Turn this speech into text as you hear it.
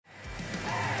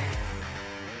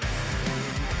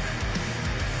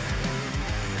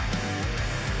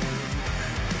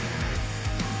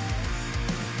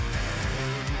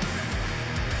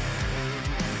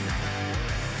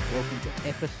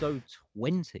episode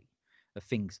 20 of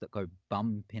Things That Go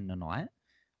Bump in the Night.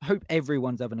 I hope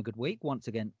everyone's having a good week. Once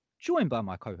again, joined by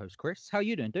my co-host Chris. How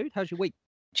you doing, dude? How's your week?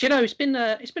 Do you know, it's been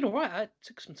all right. I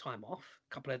took some time off,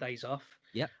 a couple of days off.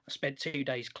 Yep. I spent 2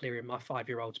 days clearing my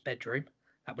 5-year-old's bedroom.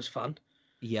 That was fun.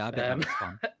 Yeah, I bet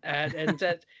that was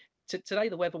fun. Today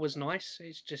the weather was nice.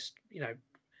 It's just,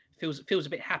 feels a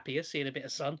bit happier seeing a bit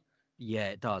of sun. Yeah,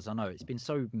 it does. I know it's been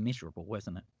so miserable,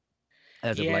 hasn't it?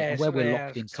 As of late, Yeah, and where we're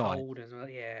locked it's inside. cold as well.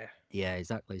 Yeah. Yeah,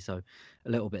 exactly. So a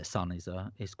little bit of sun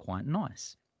is quite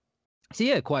nice. So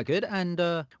yeah, quite good. And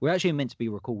we're actually meant to be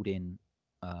recording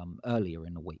earlier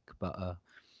in the week, but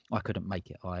I couldn't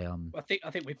make it. I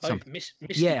think we both missed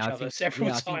each other several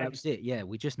times. I think that was it. Yeah,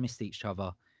 we just missed each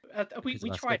other. We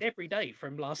tried every day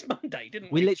from last Monday, didn't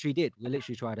we? We literally did. We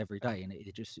literally tried every day, and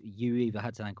it just, you either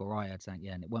had to think or I had to think,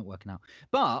 yeah, and it weren't working out.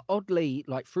 But oddly,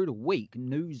 like through the week,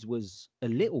 news was a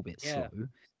little bit slow,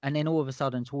 and then all of a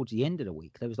sudden, towards the end of the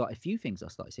week, there was like a few things I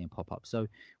started seeing pop up. So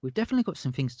we've definitely got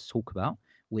some things to talk about,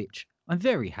 which I'm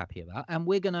very happy about, and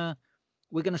we're gonna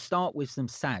start with some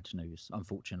sad news.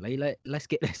 Unfortunately, let's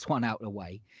get this one out of the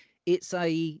way. It's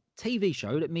a TV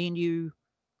show that me and you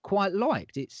quite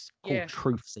liked. It's called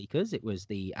Truth Seekers. It was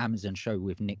the Amazon show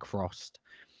with Nick Frost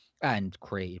and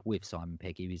created with Simon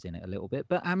Pegg. He was in it a little bit,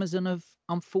 but Amazon have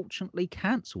unfortunately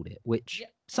cancelled it, which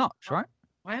sucks, right?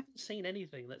 I haven't seen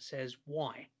anything that says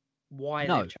why they've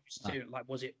chosen to. Like,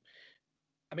 was it?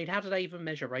 I mean, how do they even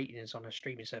measure ratings on a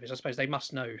streaming service? I suppose they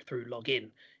must know through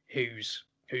login who's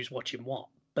watching what.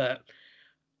 But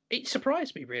it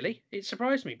surprised me, really. It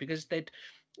surprised me because they'd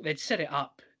set it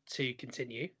up to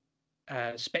continue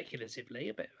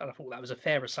speculatively, but I thought that was a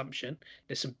fair assumption.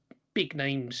 There's some big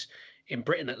names in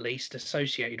Britain, at least,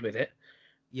 associated with it,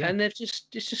 and it's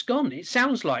just gone. It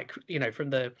sounds like, from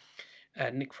the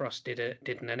Nick Frost did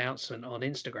an announcement on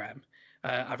Instagram.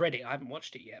 I've read it. I haven't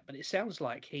watched it yet, but it sounds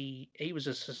like he was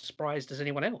as surprised as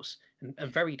anyone else and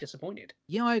very disappointed.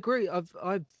 Yeah, I agree.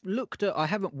 I've looked at. I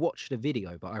haven't watched the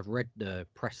video, but I've read the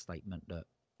press statement that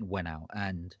went out,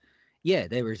 and yeah,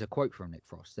 there is a quote from Nick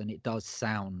Frost, and it does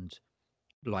sound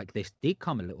like this did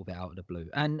come a little bit out of the blue.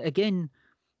 And again,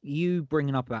 you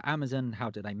bringing up about Amazon, how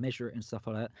do they measure it and stuff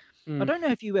like that. I don't know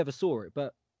if you ever saw it,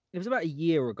 but it was about a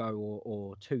year ago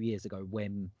or 2 years ago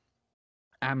when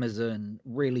Amazon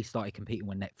really started competing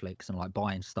with Netflix and like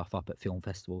buying stuff up at film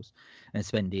festivals and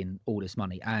spending all this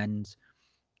money. And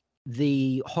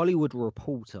the Hollywood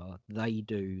Reporter, they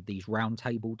do these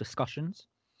roundtable discussions.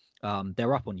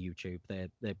 They're up on YouTube.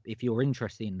 They're if you're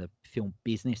interested in the film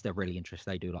business, they're really interested.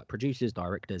 They do like producers,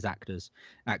 directors, actors,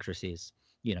 actresses,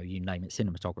 you name it,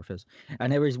 cinematographers.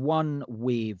 And there is one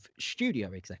with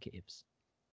studio executives.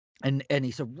 And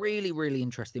it's a really, really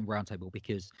interesting roundtable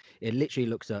because it literally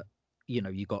looks at,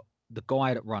 you got the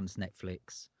guy that runs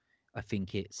Netflix. I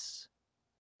think it's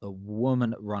a woman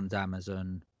that runs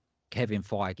Amazon, Kevin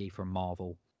Feige from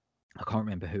Marvel. I can't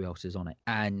remember who else is on it.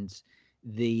 And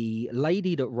the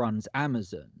lady that runs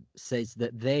Amazon says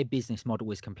that their business model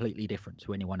is completely different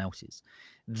to anyone else's.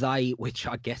 Which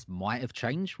I guess might have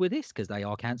changed with this because they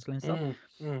are cancelling stuff.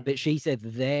 But she said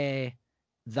they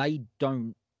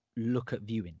don't look at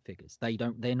viewing figures.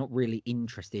 They're not really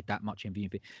interested that much in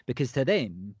viewing figures because to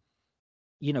them,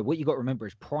 what you got to remember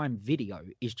is Prime Video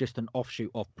is just an offshoot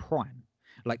of Prime.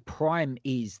 Like Prime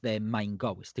is their main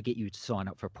goal, is to get you to sign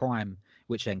up for Prime,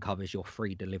 which then covers your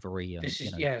free delivery and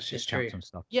discounts and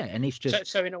stuff. Yeah, and it's just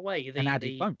so in a way,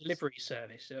 the bonus. delivery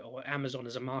service or Amazon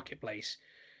as a marketplace,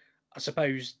 I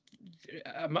suppose.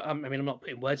 I mean, I'm not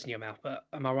putting words in your mouth, but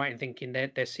am I right in thinking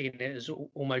they're seeing it as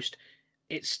almost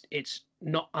it's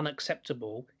not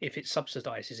unacceptable if it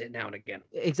subsidizes it now and again?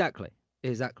 Exactly.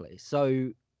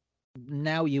 So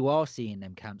now you are seeing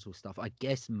them cancel stuff. I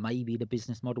guess maybe the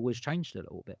business model has changed a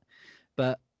little bit,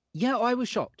 but yeah, I was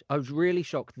shocked. I was really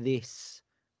shocked. This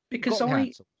because it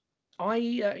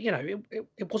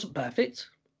wasn't perfect.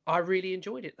 I really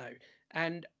enjoyed it though,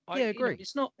 and I agree.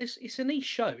 It's a niche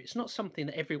show. It's not something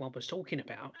that everyone was talking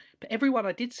about, but everyone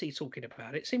I did see talking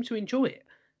about it seemed to enjoy it.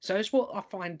 So it's what I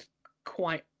find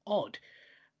quite odd.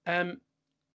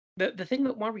 The thing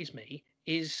that worries me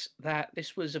is that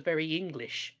this was a very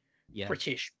English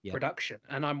British production,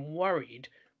 and I'm worried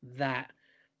that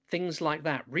things like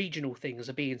that, regional things,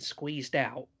 are being squeezed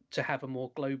out to have a more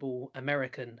global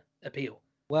American appeal.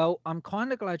 Well, I'm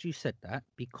kind of glad you said that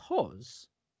because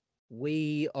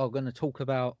we are going to talk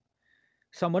about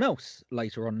someone else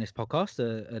later on this podcast.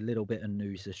 A little bit of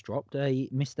news has dropped.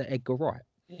 Mr. Edgar Wright,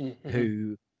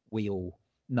 who we all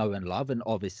know and love, and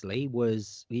obviously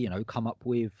was, come up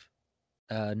with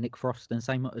Nick Frost and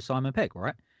Simon Pegg,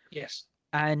 right? Yes.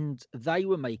 And they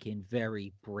were making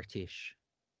very British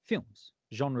films.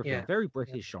 genre film, Yeah. very Yeah.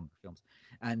 British genre films.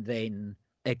 And then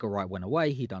Edgar Wright went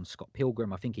away. He done Scott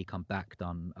Pilgrim. I think he come back,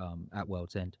 done At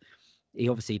World's End. He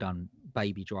obviously done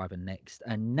Baby Driver next.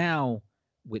 And now,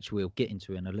 which we'll get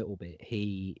into in a little bit,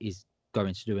 he is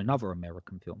going to do another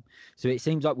American film. So it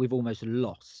seems like we've almost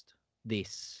lost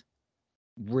this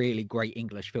really great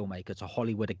English filmmaker to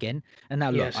Hollywood again. And now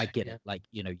look, Yes. I get Yeah. it. Like,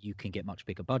 you know, you can get much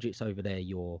bigger budgets over there.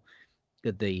 You're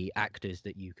the actors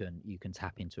that you can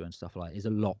tap into and stuff like is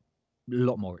a lot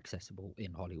more accessible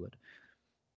in Hollywood.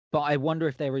 But I wonder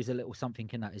if there is a little something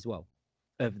in that as well,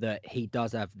 of that he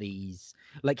does have these,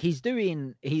 like he's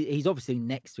obviously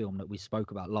next film that we spoke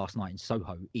about last night in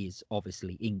Soho is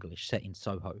obviously English, set in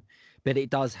Soho, but it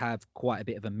does have quite a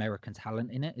bit of American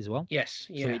talent in it as well. Yes.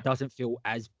 So Yeah. it doesn't feel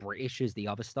as British as the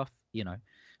other stuff, you know.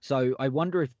 So I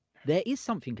wonder if there is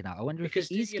something in that. I wonder if it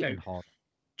Because is getting hard.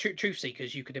 Truth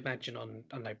Seekers, you could imagine on,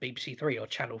 I don't know, BBC Three or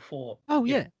Channel 4, Oh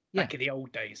yeah, yeah, back in the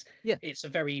old days. yeah, It's a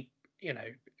very,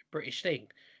 British thing.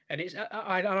 And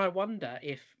I wonder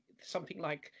if something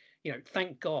like,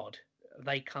 thank God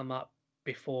they come up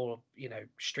before,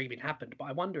 streaming happened. But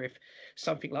I wonder if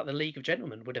something like The League of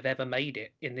Gentlemen would have ever made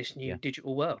it in this new yeah.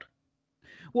 digital world.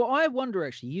 Well, I wonder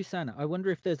actually, you saying it, I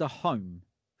wonder if there's a home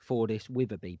for this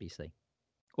with a BBC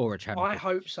or a Channel I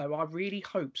 4. hope so. I really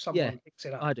hope Yeah, someone picks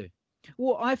it up. I do.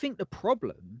 Well, I think the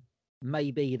problem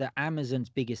may be that Amazon's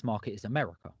biggest market is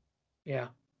America, Yeah.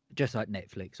 just like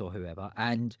Netflix or whoever.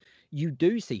 And you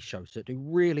do see shows that do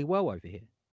really well over here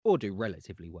or do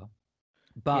relatively well,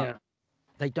 but Yeah.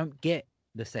 they don't get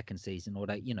the second season or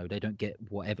they don't get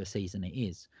whatever season it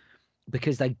is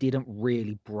because they didn't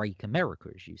really break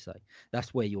America, as you say.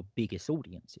 That's where your biggest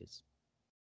audience is.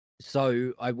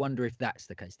 So I wonder if that's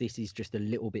the case. This is just a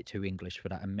little bit too English for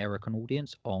that American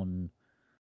audience on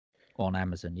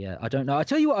Amazon. Yeah, I don't know. I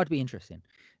tell you what, I'd be interested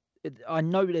in. I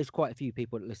know there's quite a few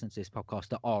people that listen to this podcast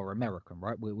that are American,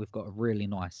 right? We've got a really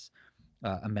nice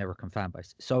American fan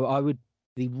base. So I would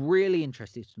be really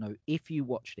interested to know if you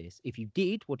watch this. If you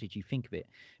did, what did you think of it?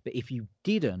 But if you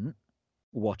didn't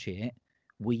watch it,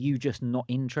 were you just not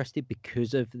interested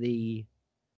because it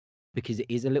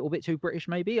is a little bit too British?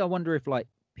 Maybe I wonder if like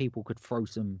people could throw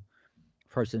some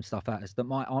stuff at us that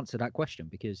might answer that question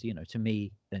because to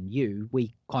me and you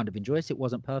we kind of enjoy it. It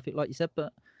wasn't perfect like you said,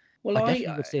 but Well, I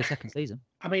definitely would see a second season.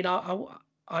 I mean,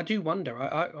 I do wonder.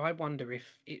 I wonder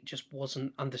if it just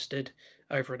wasn't understood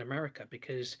over in America,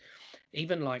 because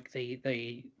even like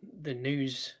the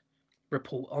news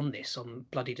report on this, on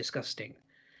Bloody Disgusting,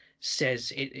 says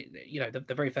the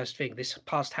very first thing, this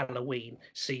past Halloween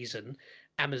season,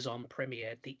 Amazon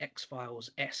premiered the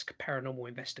X-Files-esque paranormal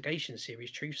investigation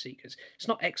series Truth Seekers. It's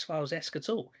not X-Files-esque at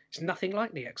all. It's nothing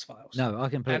like the X-Files. No, I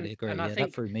completely agree. And I Yeah, that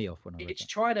think threw me off when I read it's that.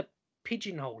 trying to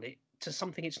pigeonhole it to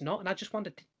something it's not. And I just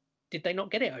wondered, did they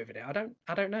not get it over there? I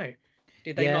don't know.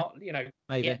 Did they Yeah, not,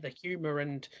 maybe. get the humor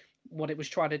and what it was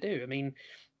trying to do? I mean,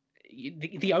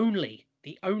 the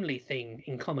only thing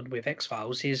in common with X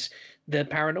Files is the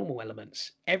paranormal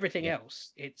elements. Everything Yeah.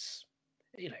 else,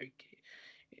 you know,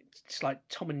 it's like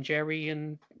Tom and Jerry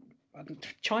and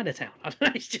Chinatown. I don't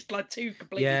know. It's just like two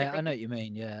completely Yeah, I different know things. what you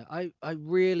mean. Yeah. I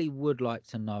really would like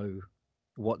to know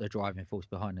what the driving force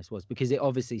behind this was because it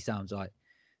obviously sounds like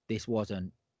this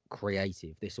wasn't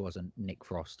creative. This wasn't Nick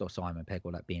Frost or Simon Pegg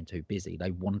or that being too busy.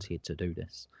 They wanted to do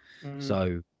this. Mm.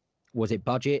 So was it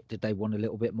budget? Did they want a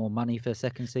little bit more money for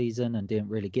second season and didn't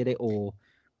really get it? Or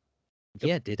The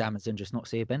yeah, did Amazon just not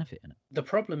see a benefit in it? the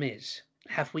problem is,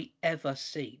 have we ever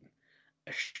seen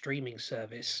a streaming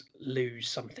service lose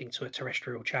something to a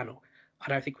terrestrial channel? I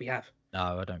don't think we have.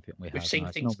 No, I don't think we We've have. No, seen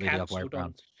it's things normally the other way cancelled on,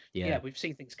 around. yeah, Yeah, we've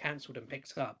seen things cancelled and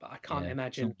picked up, but I can't yeah, it's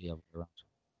imagine. normally the other way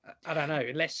around. I don't know,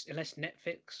 unless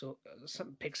Netflix or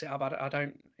something picks it up. I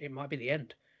don't. It might be the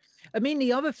end. I mean,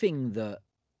 the other thing that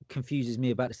confuses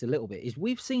me about this a little bit is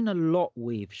we've seen a lot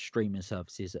with streaming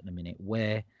services at the minute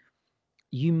where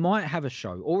you might have a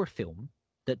show or a film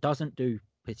that doesn't do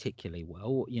particularly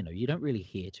well. You don't really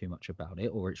hear too much about it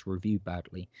or it's reviewed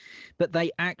badly, but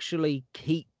they actually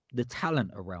keep the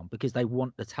talent around because they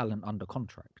want the talent under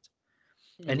contract.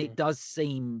 And it Mm, does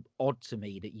seem odd to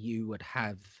me that you would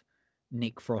have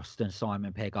Nick Frost and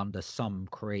Simon Pegg under some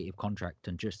creative contract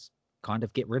and just kind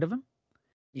of get rid of them.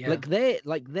 yeah, Like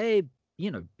they're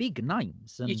big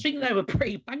names, you'd and think they were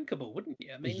pretty bankable, wouldn't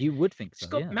you? I mean, you would think it's so,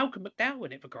 got yeah. Malcolm McDowell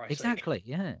in it, for Christ's sake. Exactly,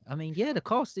 yeah. I mean, yeah, the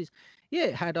cast is, yeah,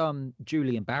 it had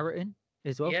Julian Barrett in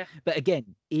as well. Yeah, But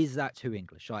again, is that too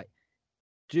English? Like,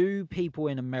 do people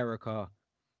in America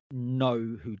know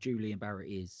who Julian Barrett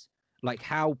is? Like,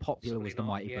 how popular possibly was the not.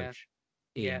 Mighty Yeah, Boosh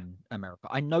yeah. in America?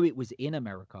 I know it was in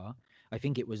America. I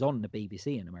think it was on the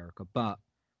BBC in America, but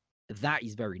that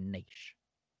is very niche.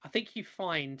 I think you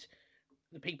find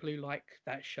the people who like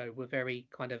that show were very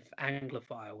kind of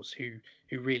Anglophiles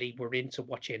who really were into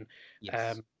watching,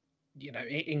 Yes. um,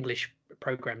 English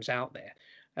programs out there.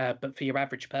 But for your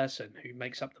average person who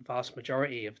makes up the vast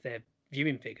majority of their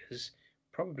viewing figures,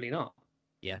 probably not.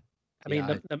 Yeah. I mean,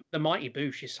 Yeah. the Mighty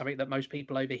Boosh is something that most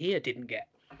people over here didn't get.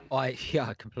 I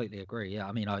completely agree. Yeah.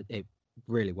 I mean, it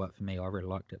really worked for me. I really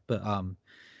liked it. But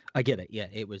I get it. Yeah.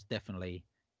 It was definitely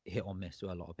hit or miss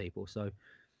to a lot of people. So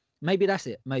maybe that's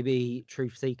it. Maybe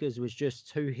Truth Seekers was just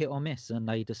too hit or miss, and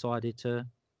they decided to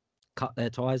cut their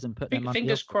ties and put their money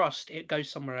Fingers elsewhere. crossed it goes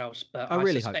somewhere else, but I I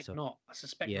really hope suspect so. not. I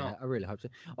suspect Yeah, not. I really hope so.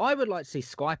 I would like to see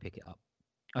Sky pick it up.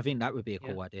 I think that would be a Yeah.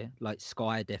 cool idea. Like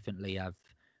Sky definitely have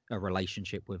a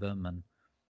relationship with them, and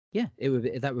yeah, it would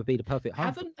be, that would be the perfect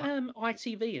home for Haven't them.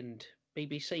 ITV and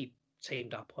BBC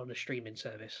teamed up on a streaming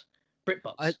service? I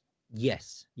BritBox.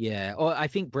 yes, yeah. Or I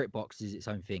think BritBox is its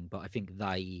own thing, but I think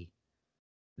they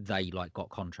like got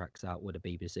contracts out with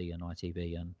the BBC and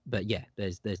ITV, and but yeah,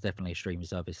 there's definitely a streaming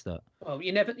service that Well,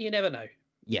 you never know.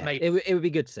 yeah, Maybe. it would be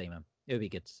good to see, man. It would be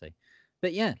good to see.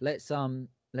 But yeah, let's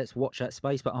watch that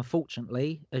space. But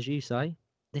unfortunately, as you say,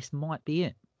 this might be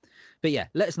it. But yeah,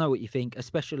 let us know what you think,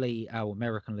 especially our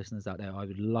American listeners out there. I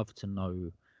would love to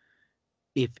know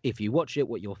if you watched it,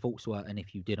 what your thoughts were, and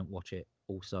if you didn't watch it,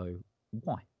 also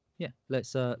why. Yeah,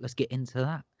 let's get into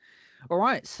that. All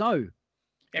right, so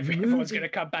Everyone's going moving. to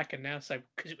come back and now say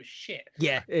because it was shit.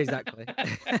 Yeah, exactly.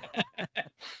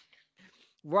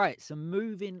 Right, so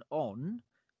moving on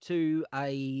to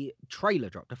a trailer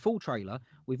drop, the full trailer.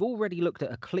 We've already looked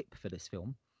at a clip for this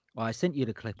film. I sent you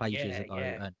the clip ages Yeah, ago,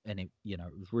 yeah. and it, it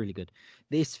was really good.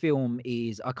 This film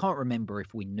is, I can't remember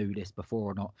if we knew this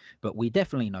before or not, but we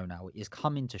definitely know now it is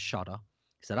coming to Shudder.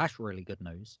 So that's really good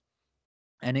news.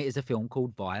 And it is a film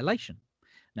called Violation.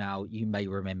 Now, you may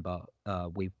remember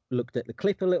we looked at the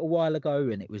clip a little while ago,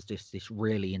 and it was just this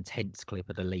really intense clip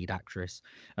of the lead actress,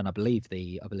 and I believe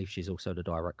she's also the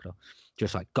director,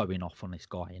 just like going off on this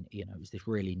guy, and it was this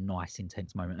really nice,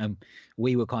 intense moment, and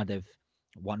we were kind of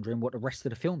wondering what the rest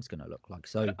of the film's going to look like.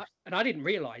 So, And I didn't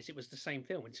realize it was the same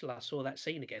film until I saw that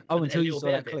scene again, oh, a until you little saw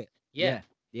bit that of it. clip, Yeah,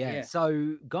 yeah, yeah. yeah.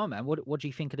 So, go on, man. What do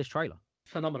you think of this trailer?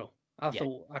 Phenomenal. I Yeah,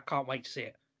 thought I can't wait to see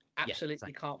it. yeah, Absolutely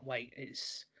same. can't wait.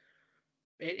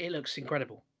 It looks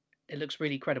incredible. It looks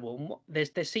really incredible. And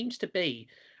there seems to be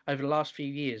over the last few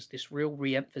years this real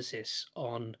re-emphasis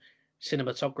on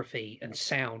cinematography and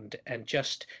sound and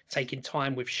just taking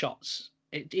time with shots.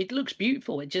 It looks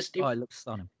beautiful. Oh, it looks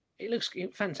stunning. It looks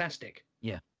fantastic.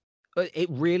 Yeah, but it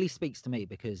really speaks to me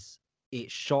because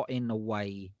it's shot in a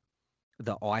way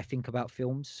that I think about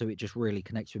films, so it just really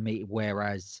connects with me.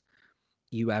 Whereas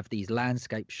you have these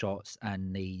landscape shots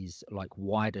and these like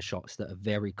wider shots that are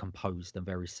very composed and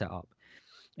very set up.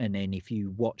 And then if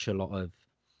you watch a lot of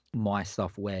my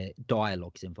stuff where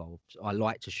dialogue's involved, I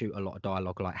like to shoot a lot of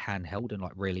dialogue like handheld and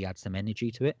like really add some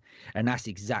energy to it. And that's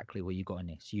exactly what you got in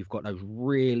this. You've got those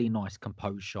really nice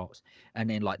composed shots, and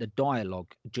then like the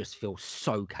dialogue just feels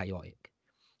so chaotic.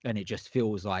 And it just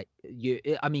feels like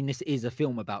I mean, this is a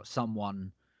film about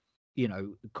someone,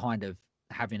 kind of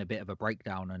having a bit of a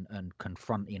breakdown and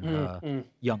confronting her Mm.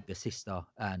 younger sister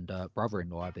and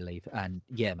brother-in-law, I believe. And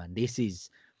yeah, man, this is,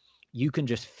 you can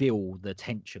just feel the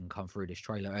tension come through this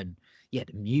trailer. And yeah,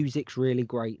 the music's really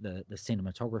great. The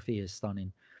cinematography is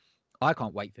stunning. I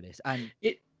can't wait for this. And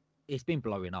It it's been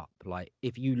blowing up. Like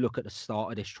if you look at the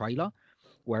start of this trailer,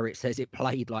 where it says it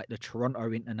played like the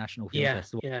Toronto International Film yeah,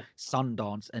 Festival, yeah.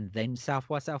 Sundance, and then South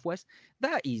by Southwest.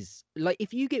 That is like,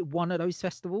 if you get one of those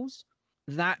festivals,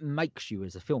 that makes you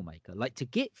as a filmmaker. Like to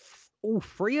get all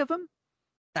three of them,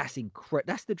 that's incredible.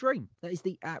 That's the dream. That is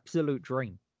the absolute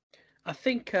dream. I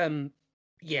think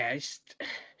yeah,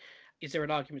 is there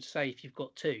an argument to say if you've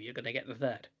got two, you're going to get the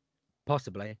third?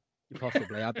 Possibly,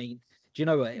 possibly. I mean, do you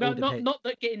know what? It all No, depends. not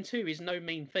that getting two is no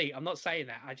mean feat. I'm not saying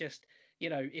that. I just,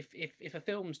 if a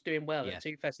film's doing well at Yeah, two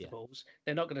yeah. festivals,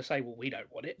 they're not going to say, well, we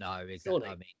don't want it. No, exactly. I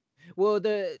Surely. mean, well,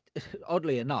 the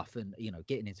oddly enough, and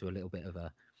getting into a little bit of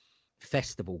a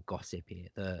festival gossip here.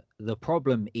 The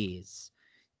problem is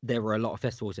there are a lot of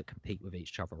festivals that compete with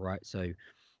each other, right? So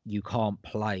you can't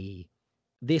play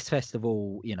this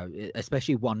festival,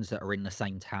 especially ones that are in the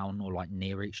same town or like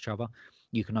near each other.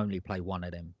 You can only play one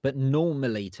of them. But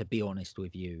normally, to be honest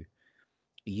with you,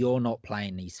 you're not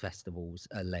playing these festivals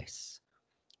unless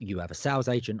you have a sales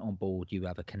agent on board, you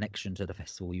have a connection to the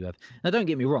festival, you have, now don't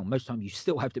get me wrong, most time you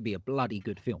still have to be a bloody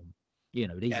good film. These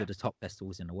are Yeah. the top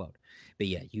festivals in the world. But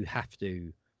yeah, you have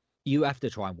to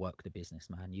try and work the business,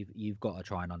 man. You've got to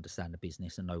try and understand the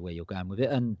business and know where you're going with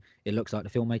it. And it looks like the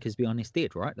filmmakers, be honest,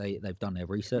 did, right? They've done their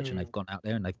research and they've Mm. gone out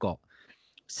there and they've got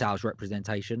sales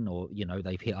representation, or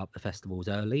they've hit up the festivals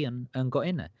early and got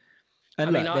in there. And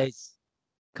I mean, look, there's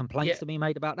complaints yeah, to be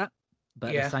made about that,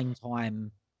 but at the yeah, same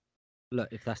time, look,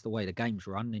 if that's the way the game's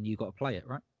run, then you got to play it,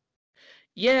 right?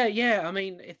 yeah. I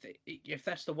mean, if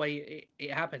that's the way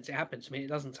it happens, it happens. I mean, it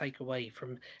doesn't take away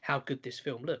from how good this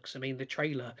film looks. I mean, the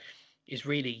trailer is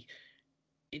really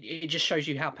it just shows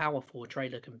you how powerful a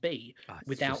trailer can be It's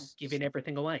without just, giving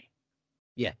everything away.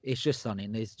 yeah, it's just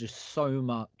stunning. There's just so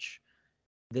much.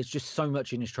 There's just so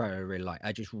much in this trailer I really like.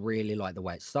 I just really like the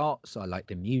way it starts. I like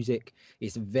the music.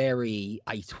 It's very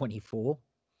A24,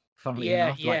 funnily Yeah,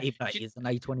 enough. Like, yeah. even though it is an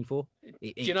A24,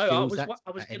 Do you it know? feels that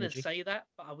I was gonna energy. say that,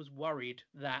 but I was worried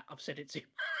that I've said it too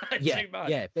Yeah, too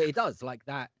much. yeah, but it does like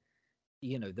that.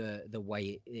 The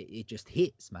way it just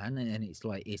hits, man, and it's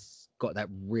like it's got that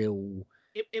real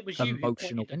It was you who emotional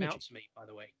pointed them out energy. to me, by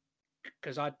the way,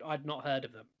 because I'd not heard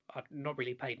of them. I'd not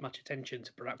really paid much attention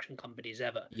to production companies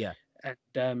ever, Yeah,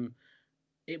 and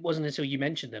it wasn't until you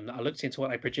mentioned them that I looked into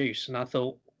what they produce, and I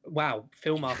thought, wow,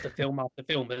 film after film after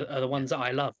film are the ones that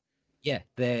I love. yeah,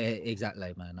 they're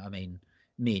exactly, man. I mean,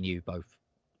 me and you both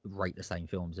rate the same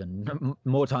films, and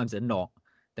more times than not,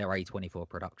 they're A24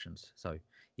 productions. So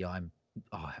yeah,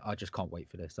 I just can't wait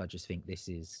for this. I just think this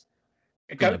is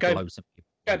Go gonna go blow some people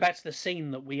go away. back to the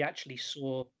scene that we actually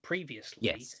saw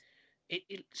previously. Yes,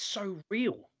 It's so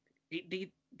real.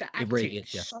 The it really acting is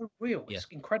is. Yeah, so real. yeah. It's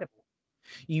incredible.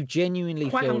 You genuinely Quite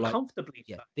feel like, uncomfortably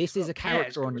yeah, so. this is But a yeah,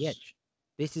 character it on the was. edge.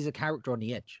 This is a character on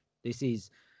the edge. This is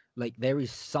like there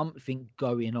is something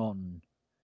going on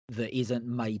that isn't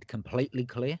made completely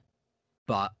clear,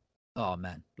 but oh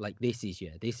man, like this is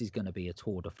going to be a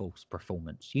tour de force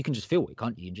performance. You can just feel it,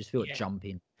 can't you? You can just feel it Yeah,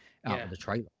 jumping out yeah. of the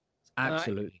trailer. It's And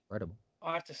absolutely incredible.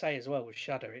 I have to say as well with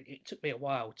Shudder, it took me a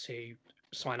while to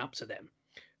sign up to them,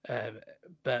 uh,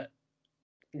 but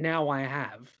now I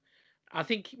have. I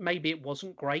think maybe it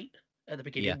wasn't great at the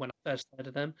Yeah, beginning when I first heard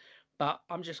of them, but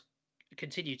I'm just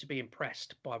continue to be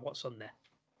impressed by what's on there.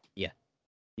 yeah,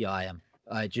 yeah. I am.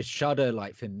 I just Shudder.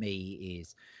 Like for me,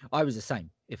 is I was the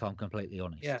same. If I'm completely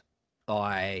Yeah, honest,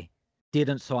 I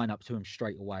didn't sign up to him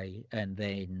straight away, and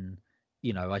then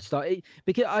I started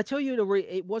because I tell you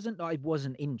it wasn't that I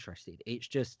wasn't interested. It's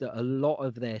just that a lot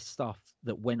of their stuff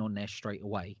that went on there straight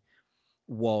away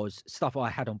was stuff I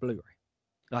had on Blu-ray.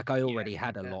 Like I yeah, already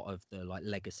had a yeah, lot of the like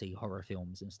legacy horror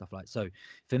films and stuff like. So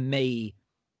for me,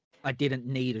 I didn't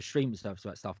need a streaming service for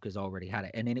that stuff because I already had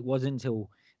it. And then it wasn't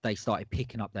until they started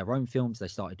picking up their own films, they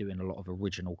started doing a lot of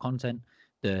original content,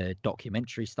 the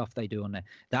documentary stuff they do on there.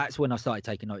 That's when I started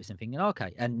taking notice and thinking,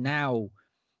 okay. And now,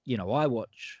 I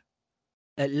watch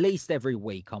at least every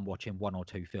week. I'm watching one or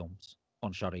two films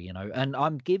on Shudder, and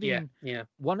I'm yeah, giving. yeah,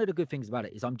 One of the good things about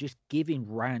it is I'm just giving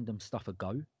random stuff a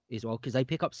go as well because they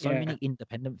pick up so yeah, many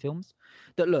independent films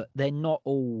that look, they're not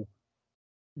all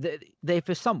they're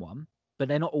for someone, but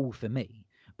they're not all for me.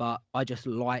 But I just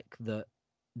like that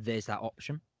there's that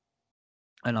option,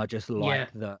 and I just yeah.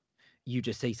 like that you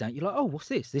just see something you're like, oh, what's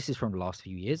this? This is from the last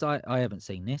few years. I haven't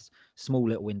seen this small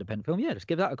little independent film. Yeah, let's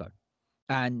give that a go.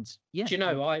 And yeah, Do you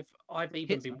know I've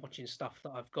even hits, been man. watching stuff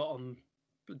that I've got on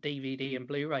DVD and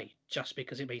Blu-ray just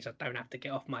because it means I don't have to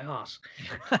get off my ass.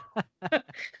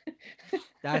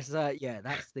 That's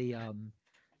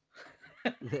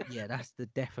yeah, that's the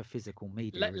death of physical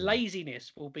media, isn't it?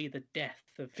 Laziness will be the death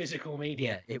of physical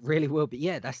media. Yeah, it really will be.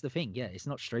 Yeah, that's the thing. Yeah, it's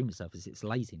not streaming service, it's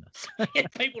laziness. Yeah,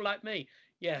 people like me.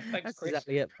 Yeah, thanks, That's Chris.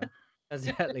 exactly it, man. That's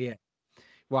exactly it.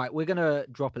 Right, we're gonna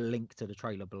drop a link to the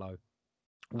trailer below.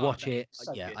 Oh, Watch that's it.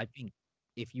 so Yeah, good. I think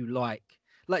if you like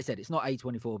I said, it's not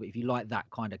A24, but if you like that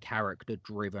kind of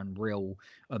character-driven, real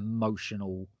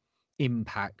emotional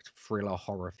impact thriller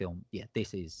horror film, yeah,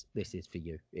 this is for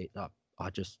you. I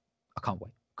can't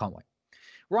wait. Can't wait.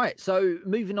 Right, so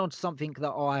moving on to something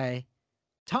that I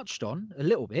touched on a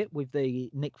little bit with the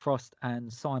Nick Frost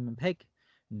and Simon Pegg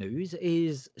news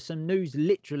is some news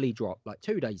literally dropped like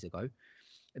 2 days ago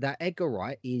that Edgar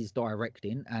Wright is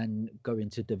directing and going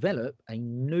to develop a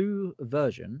new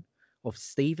version of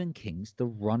Stephen King's The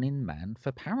Running Man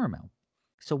for Paramount.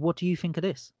 So, what do you think of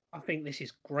this? I think this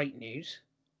is great news.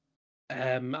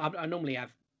 I normally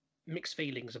have mixed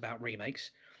feelings about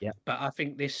remakes, Yeah, but I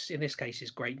think this, in this case,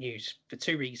 is great news for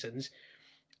two reasons.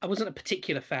 I wasn't a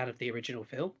particular fan of the original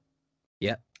film.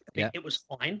 yeah, I think yeah, it was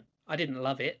fine. I didn't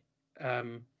love it.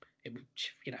 Um, it was,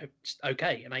 it's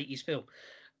okay, an 80s film.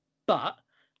 But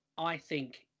I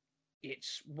think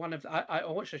it's one of I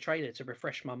watched a trailer to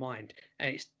refresh my mind,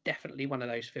 and it's definitely one of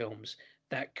those films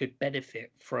that could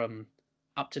benefit from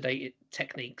up to date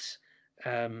techniques,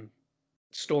 um,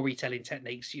 storytelling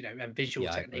techniques, and visual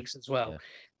yeah. I agree. techniques as well. Yeah,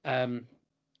 Um,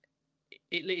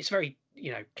 it's very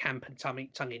camp and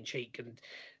tongue in cheek, and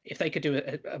if they could do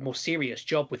a more serious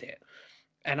job with it.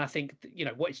 And I think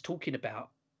what it's talking about,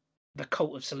 the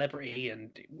cult of celebrity,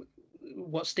 and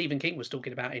what Stephen King was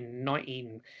talking about in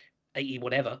 1980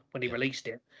 whatever when he Yeah. released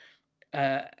it.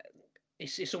 Uh,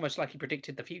 it's almost like he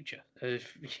predicted the future of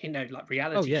like Oh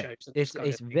reality yeah. shows and this kind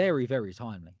It's of thing. very, very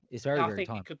timely. It's very, I very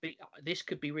think timely. this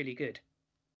could be really good.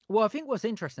 Well, I think what's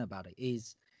interesting about it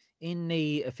is in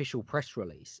the official press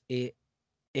release, it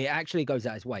actually goes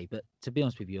out its way. But to be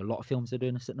honest with you, a lot of films are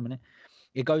doing this at the minute.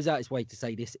 It goes out its way to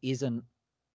say this isn't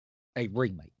a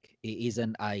remake. It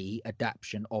isn't a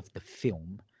adaptation of the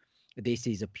film. This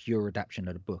is a pure adaptation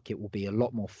of the book. It will be a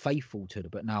lot more faithful to the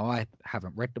book. Now, I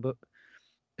haven't read the book.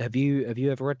 Have you? Have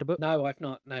you ever read the book? No, I've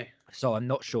not. No. So I'm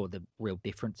not sure the real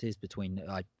differences between.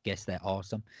 I guess there are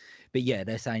some, but yeah,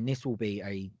 they're saying this will be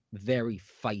a very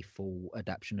faithful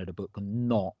adaptation of the book,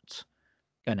 not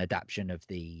an adaptation of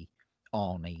the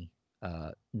Arnie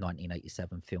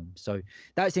 1987 film. So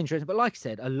that's interesting. But like I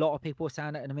said, a lot of people are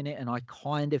saying that in a minute, and I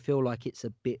kind of feel like it's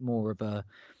a bit more of a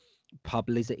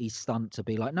publicity stunt to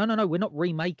be like, no, no, no, we're not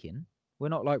remaking. We're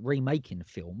not like remaking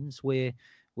films. We're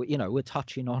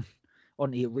touching on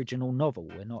the original novel.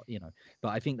 We're not, but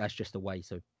I think that's just a way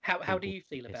so How do people you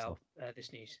feel piss off. about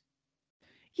this news?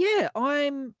 Yeah,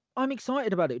 I'm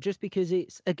excited about it just because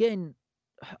it's again,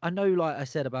 I know, like I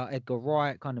said about Edgar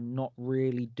Wright, kind of not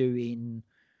really doing,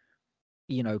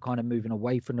 kind of moving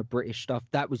away from the British stuff.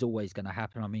 That was always going to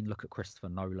happen. I mean, look at Christopher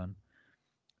Nolan.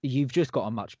 You've just got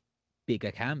a much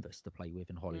bigger canvas to play with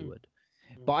in Mm, Hollywood.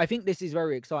 mm, But I think this is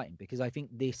very exciting because I think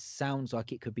this sounds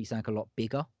like it could be something a lot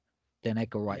bigger than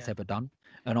Edgar Wright's yeah. ever done.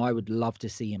 And I would love to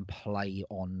see him play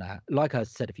on that. Like I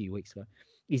said a few weeks ago,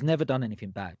 he's never done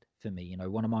anything bad for me.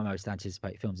 One of my most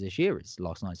anticipated films this year is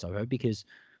Last Night in Soho because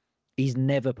he's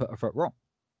never put a foot wrong.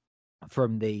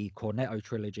 From the Cornetto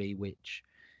trilogy, which,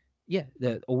 yeah,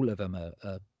 all of them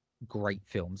are great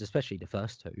films, especially the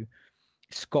first two.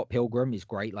 Scott Pilgrim is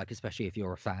great, like especially if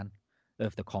you're a fan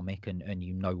of the comic and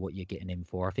you know what you're getting in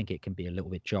for. I think it can be a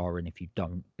little bit jarring if you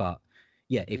don't, but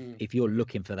yeah, Mm, if you're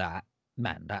looking for that,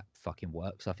 man, that fucking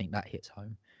works. I think that hits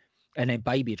home. And then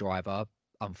Baby Driver,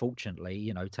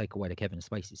 unfortunately, take away the Kevin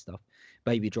Spacey stuff.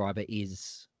 Baby Driver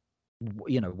is,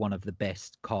 one of the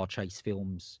best car chase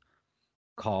films,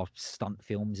 car stunt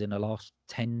films in the last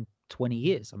 10, 20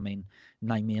 years. I mean,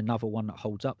 name me another one that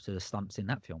holds up to the stunts in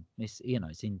that film. It's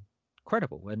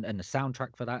incredible. And the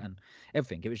soundtrack for that and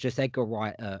everything. It was just Edgar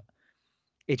Wright.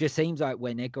 It just seems like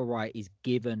when Edgar Wright is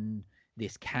given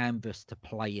this canvas to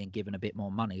play and given a bit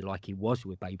more money, like he was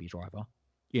with Baby Driver,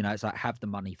 it's like have the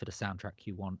money for the soundtrack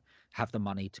you want, have the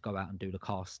money to go out and do the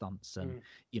car stunts and,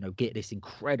 mm. get this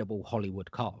incredible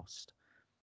Hollywood cast.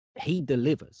 He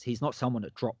delivers. He's not someone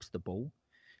that drops the ball.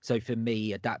 So for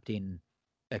me, adapting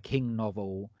a King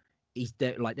novel,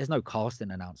 like there's no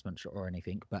casting announcement or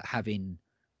anything, but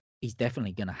he's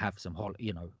definitely going to have some,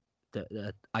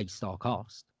 the A-star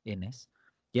cast in this.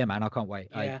 Yeah, man, I can't wait.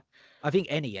 I Yeah. I think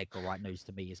any Edgar Wright news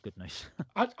to me is good news.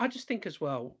 I just think as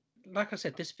well, like I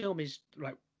said, this film is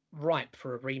like ripe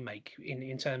for a remake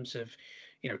in terms of,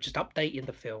 just updating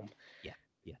the film. Yeah,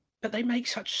 yeah, But they make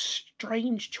such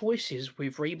strange choices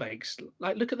with remakes.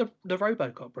 Like, look at the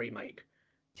RoboCop remake.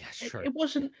 yeah, It, sure. it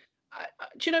wasn't.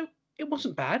 Do you know? It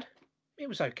wasn't bad. It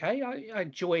was okay. I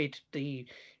enjoyed the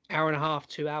hour and a half,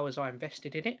 2 hours I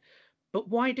invested in it. But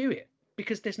why do it?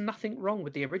 Because there's nothing wrong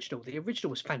with the original. The original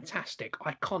was fantastic,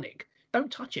 iconic.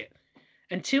 Don't touch it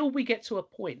until we get to a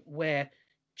point where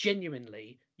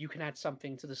genuinely you can add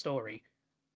something to the story.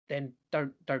 Then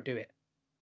don't do it.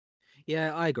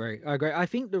 Yeah, I agree. I agree. I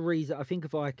think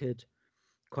if I could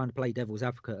kind of play devil's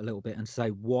advocate a little bit and say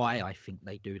why I think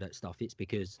they do that stuff, it's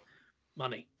because,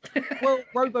 Money. well,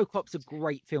 RoboCop's a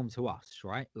great film to us,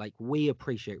 right? Like we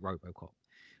appreciate RoboCop.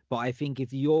 But I think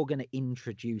if you're going to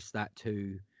introduce that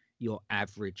to your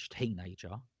average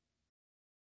teenager,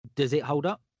 does it hold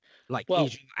up? Like, Well,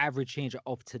 is your average teenager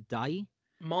of today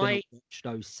gonna my watch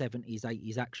those 70s,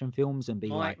 80s action films and be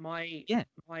my like, my yeah,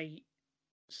 my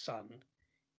son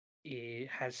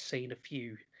has seen a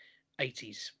few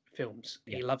 80s films.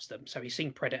 yeah, He loves them. So he's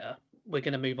seen Predator. We're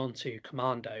going to move on to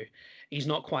Commando. He's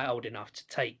not quite old enough to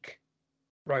take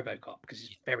RoboCop because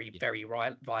it's yeah, very, yeah. very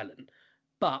violent.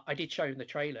 But I did show him the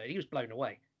trailer. He was blown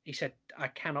away. He said, "I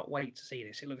cannot wait to see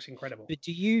this. It looks incredible." But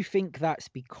do you think that's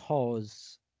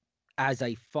because, as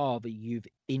a father, you've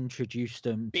introduced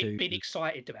them to, Been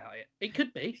excited about it. It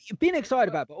could be. you've been excited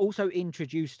about, but also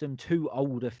introduced them to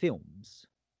older films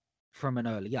from an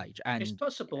early age, It's and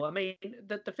possible. I mean,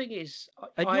 the thing is,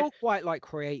 I've you're quite like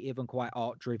creative and quite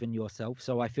art driven yourself,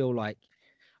 so I feel like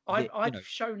I've that, I've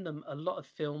shown them a lot of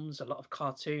films, a lot of yeah,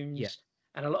 cartoons,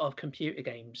 and a lot of computer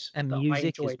games And that I music as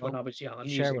enjoyed when well. I was young. You And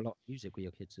share a music. lot of music with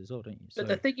your kids as well, don't you? But So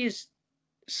the thing is,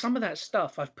 some of that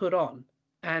stuff I've put on,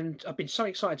 and I've been so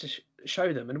excited to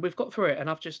show them, and we've got through it, and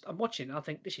I'm watching, and I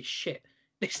think this is shit.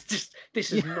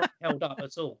 This is yeah, not held up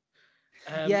at all.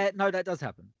 Um, yeah, no, that does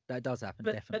happen. That does happen,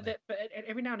 but definitely.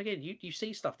 every now and again, you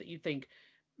see stuff that you think,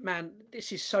 man,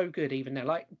 this is so good. Even now,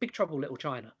 like Big Trouble Little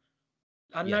China.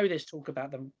 I Yeah, know there's talk about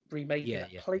them remaking yeah,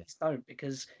 that. yeah, yeah, Please don't,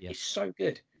 because yeah, it's so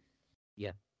good.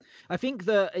 yeah. I think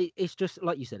that it's just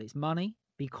like you said, it's money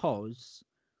because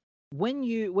when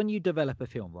you develop a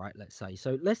film, right? Let's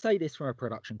say this from a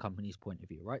production company's point of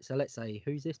view, right? So let's say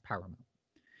who's this Paramount,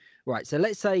 right? So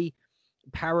let's say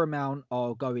Paramount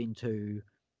are going to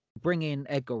bring in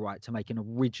Edgar Wright to make an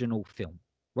original film,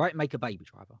 right? Make a Baby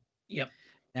Driver. Yep.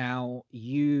 Now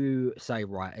you say,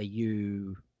 right, are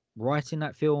you writing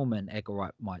that film? And Edgar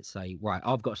Wright might say, right,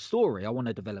 I've got a story. I want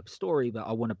to develop a story, but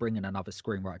I want to bring in another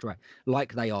screenwriter, right?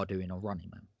 Like they are doing on Running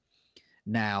Man.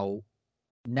 Now,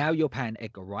 now you're paying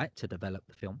Edgar Wright to develop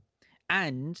the film,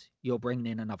 and you're bringing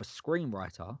in another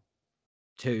screenwriter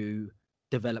to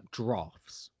develop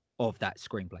drafts of that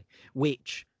screenplay,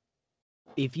 which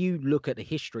if you look at the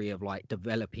history of like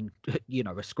developing, a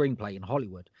screenplay in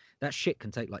Hollywood, that shit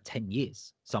can take like 10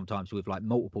 years sometimes with like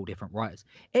multiple different writers.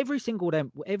 Every single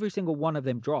one of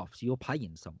them drafts, you're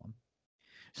paying someone.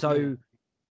 Mm. So,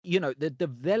 the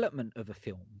development of a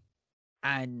film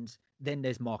and then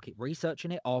there's market research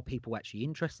in it. Are people actually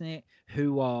interested in it?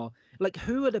 Who are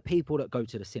the people that go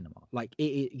to the cinema? Like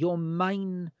your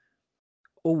main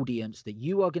audience that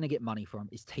you are going to get money from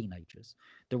is teenagers.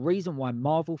 The reason why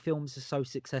Marvel films are so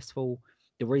successful,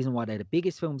 the reason why they're the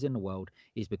biggest films in the world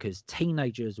is because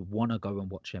teenagers want to go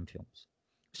and watch them films.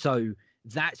 So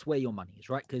that's where your money is,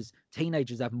 right? Because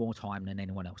teenagers have more time than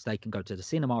anyone else. They can go to the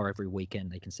cinema every weekend.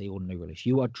 They can see all the new release.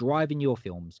 You are driving your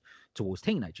films towards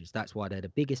teenagers. That's why they're the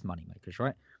biggest money makers,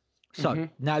 right? So Hmm.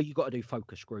 now you've got to do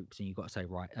focus groups and you've got to say,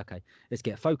 right, okay, let's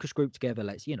get a focus group together.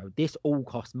 This all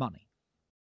costs money.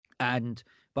 And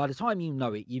by the time you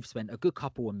know it, you've spent a good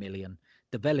couple of million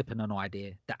developing an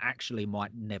idea that actually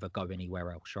might never go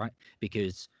anywhere else, right?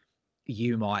 Because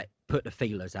you might put the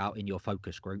feelers out in your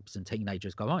focus groups and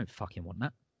teenagers go, I don't fucking want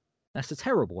that. That's a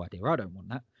terrible idea. I don't want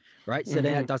that. Right. So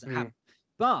then Hmm. that doesn't Hmm. happen.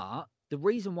 But the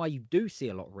reason why you do see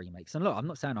a lot of remakes, and look, I'm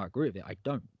not saying I agree with it, I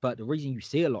don't, but the reason you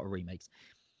see a lot of remakes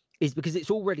is because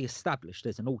it's already established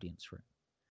there's an audience for it,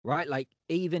 right? Like,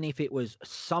 even if it was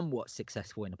somewhat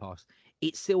successful in the past,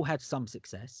 it still had some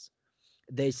success.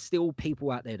 There's still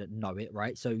people out there that know it,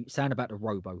 right? So saying about the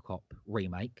RoboCop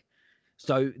remake,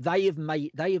 so they have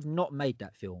not made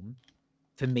that film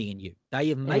for me and you. They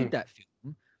have made Mm. that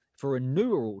film for a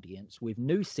newer audience with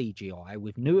new CGI,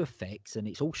 with new effects, and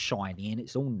it's all shiny and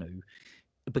it's all new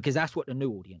because that's what the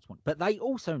new audience want. But they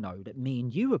also know that me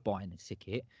and you are buying this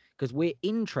ticket because we're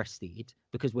interested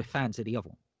because we're fans of the other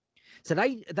one. So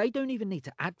they don't even need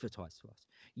to advertise to us.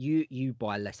 You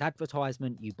buy less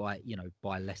advertisement, you buy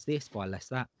less this, buy less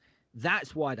that.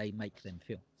 That's why they make them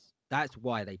films. That's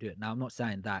why they do it. Now I'm not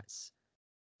saying that's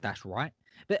right.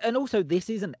 But and also this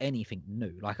isn't anything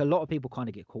new. Like a lot of people kind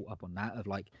of get caught up on that of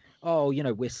like, oh,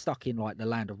 we're stuck in like the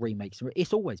land of remakes.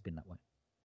 It's always been that way.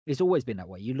 It's always been that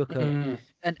way. You look at Mm.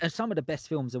 and some of the best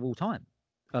films of all time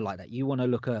are like that. You want to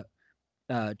look at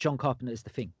John Carpenter's The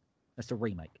Thing. That's a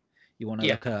remake. You want to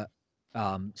Yeah. look at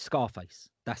Scarface.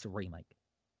 That's a remake.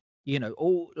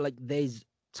 All like there's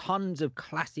tons of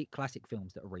classic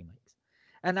films that are remakes,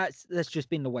 and that's just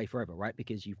been the way forever, right?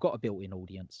 Because you've got a built-in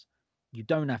audience. You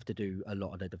don't have to do a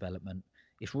lot of the development.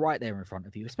 It's right there in front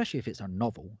of you, especially if it's a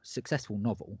novel, successful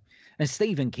novel. And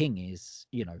Stephen King is,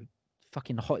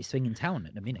 fucking the hottest thing in town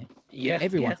at the minute. Yeah. Yeah.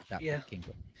 Everyone's Yeah. adapted King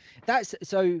book. That's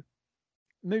so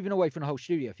moving away from the whole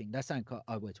studio thing. That's something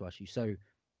I wanted to ask you. So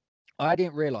I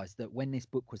didn't realize that when this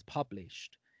book was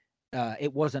published,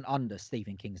 it wasn't under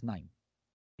Stephen King's name.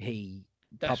 He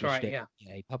That's published right. it. Yeah.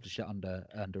 Yeah, he published it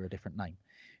under a different name.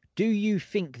 Do you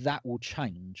think that will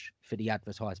change for the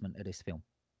advertisement of this film?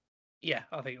 Yeah.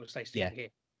 I think it will stay Yeah, Stephen King.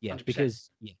 yeah, 100%. because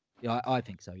yeah, I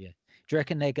think so. Yeah. Do you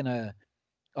reckon they're gonna?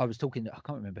 I was talking. I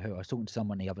can't remember who. I was talking to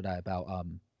someone the other day about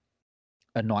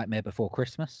A Nightmare Before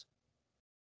Christmas,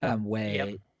 Yep.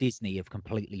 where Disney have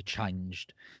completely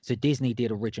changed. So Disney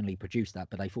did originally produce that,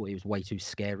 but they thought it was way too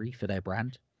scary for their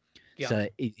brand. Yep. So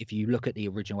if you look at the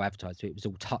original advertisement, it was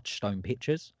all Touchstone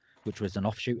Pictures, which was an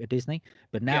offshoot of Disney.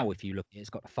 But Yep. now, if you look, it's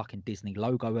got the fucking Disney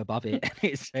logo above it, and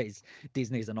it says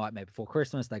Disney's A Nightmare Before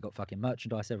Christmas. They got fucking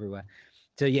merchandise everywhere.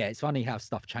 So yeah, it's funny how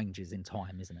stuff changes in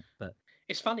time, isn't it? But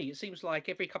It's funny. It seems like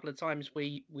every couple of times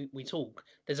we talk,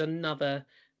 there's another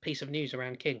piece of news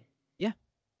around King. yeah,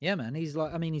 yeah, man. He's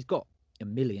like, I mean, he's got a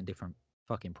million different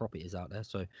fucking properties out there.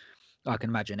 So I can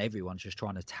imagine everyone's just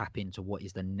trying to tap into what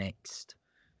is the next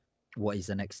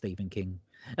Stephen King.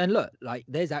 And look, like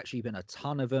there's actually been a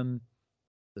ton of them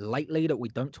lately that we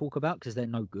don't talk about because they're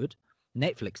no good.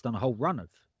 Netflix done a whole run of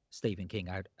Stephen King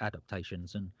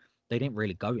adaptations, and they didn't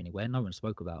really go anywhere. No one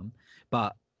spoke about them,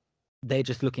 but they're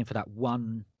just looking for that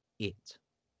one it.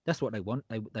 That's what they want.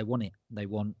 They want it. They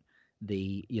want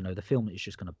the the film that is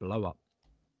just going to blow up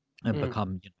and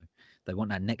become they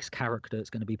want that next character that's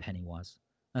going to be Pennywise.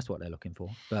 That's what they're looking for.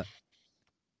 But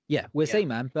yeah, we'll see,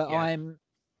 man. But yeah.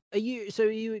 Are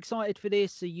you excited for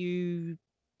this? Are you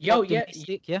Yo, yeah,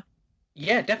 optimistic? Yeah.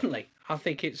 yeah, definitely. I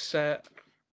think it's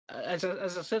as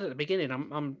I said at the beginning,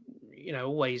 I'm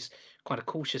always kind of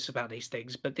cautious about these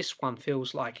things, but this one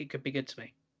feels like it could be good to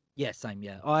me. Yeah, same.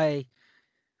 Yeah,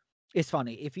 It's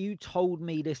funny if you told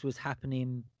me this was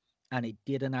happening and it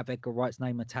didn't have Edgar Wright's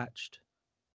name attached.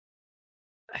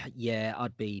 Yeah,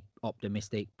 I'd be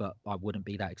optimistic, but I wouldn't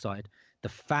be that excited. The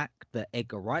fact that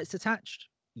Edgar Wright's attached,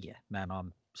 yeah, man,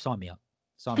 sign me up.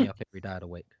 Sign me up every day of the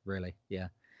week, really. Yeah.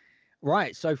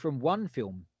 Right. So from one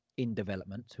film in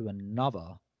development to another,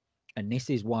 and this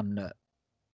is one that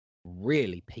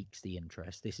really piques the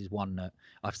interest. This is one that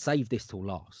I've saved this till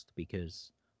last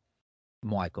because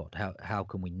my God, how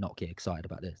can we not get excited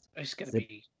about this? It's going to So,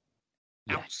 be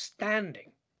yeah.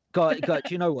 outstanding. God, do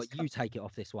you know what? You take it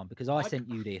off this one because I I, sent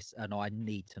you this and I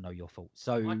need to know your thoughts.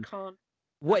 I So, can't. I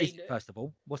what is mean, it, first of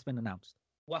all? What's been announced?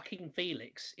 Joaquin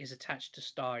Phoenix is attached to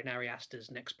star in Ari Aster's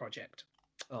next project,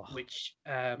 Oh, which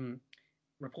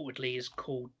reportedly is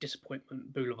called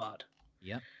Disappointment Boulevard.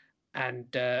 yeah. And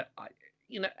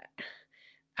you know,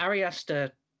 Ari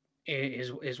Aster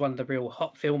is one of the real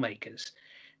hot filmmakers,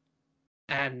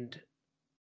 and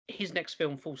his next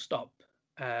film, full stop,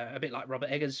 a bit like Robert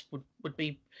Eggers, would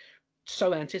be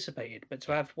so anticipated. But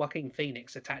to have Joaquin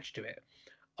Phoenix attached to it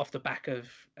off the back of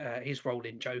his role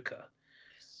in Joker,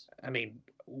 Yes. I mean,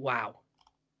 wow.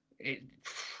 It,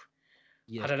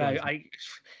 Yeah, I it's don't know. crazy.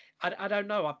 I don't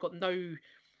know. I've got no.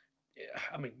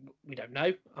 I mean, we don't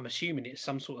know. I'm assuming it's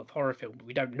some sort of horror film, but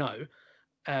we don't know.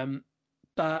 Um,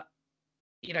 but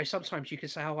sometimes you could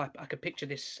say, "Oh, I could picture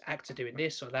this actor doing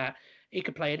this or that." He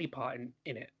could play any part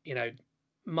in it.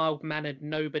 Mild mannered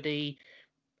nobody,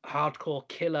 hardcore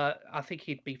killer. I think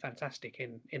he'd be fantastic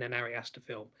in an Ari Aster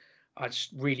film. I'm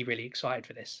just really, really excited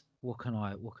for this. What can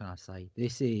I say?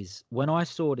 This is when I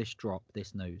saw this drop,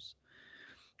 this news.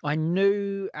 I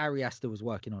knew Ari Aster was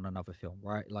working on another film,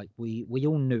 right? Like we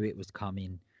all knew it was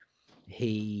coming.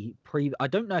 I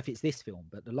don't know if it's this film,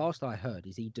 but the last I heard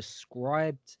is he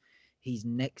described his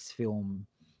next film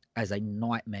as a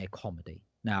nightmare comedy.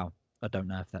 Now, I don't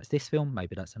know if that's this film,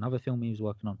 maybe that's another film he was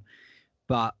working on,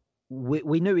 but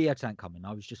we knew he had something coming.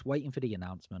 I was just waiting for the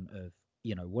announcement of,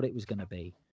 what it was going to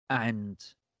be. And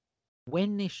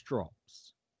when this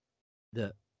drops,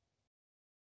 that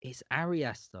it's Ari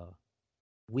Aster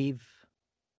with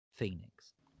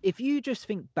Phoenix. If you just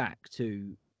think back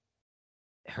to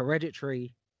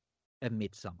Hereditary and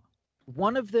Midsummer,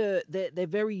 one of they're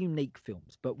very unique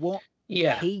films, but what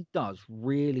Yeah, he does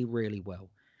really, really well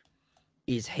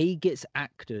is he gets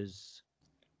actors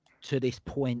to this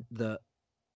point that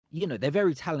they're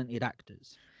very talented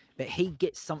actors, but he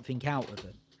gets something out of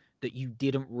them that you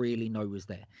didn't really know was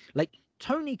there. Like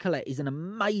Toni Collette is an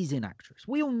amazing actress.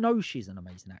 We all know she's an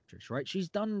amazing actress, right? She's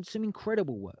done some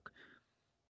incredible work.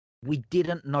 We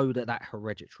didn't know that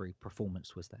Hereditary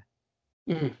performance was there.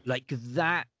 mm. Like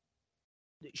that,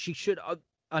 she should.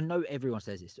 I know everyone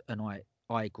says this, and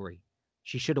I agree.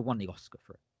 She should have won the Oscar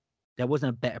for it. There wasn't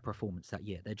a better performance that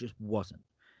year. There just wasn't.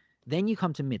 Then you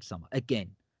come to Midsummer again.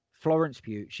 Florence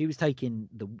Pugh, she was taking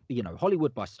the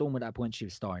Hollywood by storm at that point. She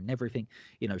was starring in everything.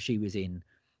 She was in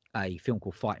a film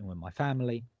called Fighting with My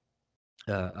Family,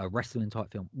 a wrestling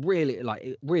type film.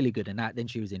 Really good in that. Then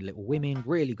she was in Little Women,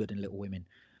 really good in Little Women.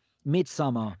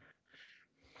 Midsummer,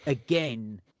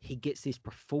 again, he gets this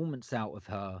performance out of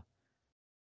her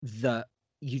that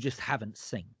you just haven't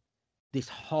seen. This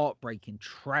heartbreaking,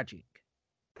 tragic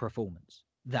performance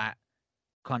that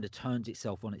kind of turns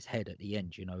itself on its head at the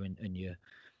end, and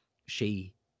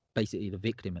she basically the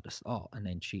victim at the start, and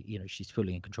then she's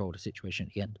fully in control of the situation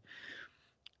at the end.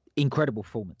 Incredible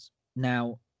performance.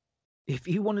 Now, if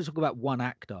you want to talk about one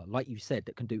actor, like you said,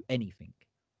 that can do anything,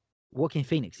 Joaquin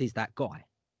Phoenix is that guy,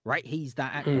 right? He's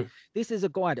that actor. Mm. This is a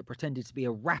guy that pretended to be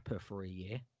a rapper for a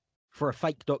year for a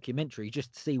fake documentary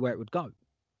just to see where it would go.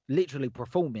 Literally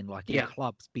performing like in Yeah,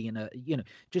 clubs, being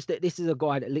just that this is a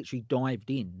guy that literally dived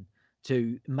in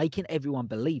to making everyone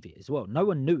believe it as well. No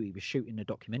one knew he was shooting a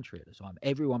documentary at the time.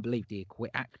 Everyone believed he had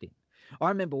quit acting. I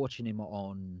remember watching him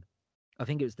on, I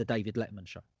think it was the David Letterman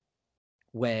show,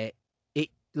 where it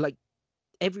like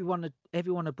everyone had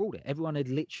brought it. Everyone had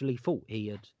literally thought he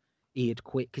had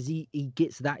quit because he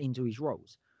gets that into his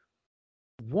roles.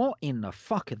 What in the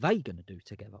fuck are they gonna do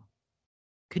together?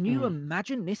 Can you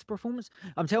imagine this performance?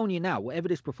 I'm telling you now, whatever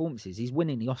this performance is, he's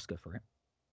winning the Oscar for it.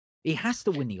 He has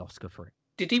to win the Oscar for it.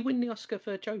 Did he win the Oscar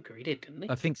for Joker? He did, didn't he?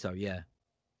 I think so. Yeah.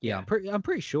 Yeah. I'm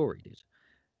pretty sure he did.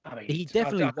 I mean, He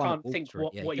definitely I won can't awards think for it.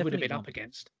 Yeah, he what he would have definitely been won. up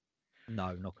against.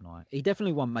 No, not gonna lie. He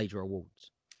definitely won major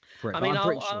awards for it, I but mean, I'm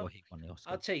pretty sure he won the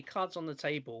Oscar. I'll tell you, cards on the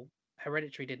table.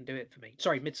 Hereditary didn't do it for me.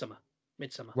 Sorry, Midsummer.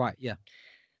 Midsummer. Right? Yeah.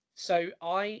 So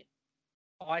I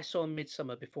saw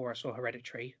Midsummer before I saw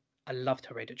Hereditary. I loved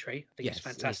Hereditary. I think it's Yes,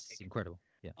 it's fantastic. incredible.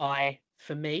 Yeah.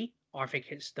 For me, I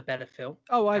think it's the better film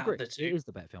Oh, I out of agree. the It two. is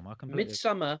the better film. I completely agree.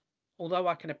 Midsummer, although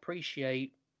I can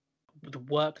appreciate the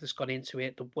work that's gone into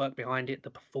it, the work behind it, the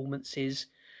performances,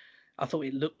 I thought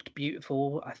it looked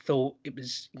beautiful. I thought it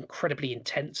was incredibly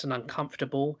intense and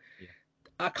uncomfortable. Yeah.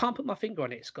 I can't put my finger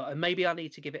on it, Scott, and maybe I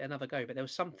need to give it another go, but there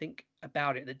was something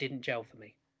about it that didn't gel for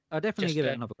me. I definitely Just give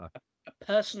it another go. a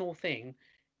personal thing.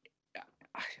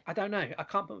 I don't know. I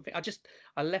can't put my finger.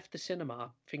 I left the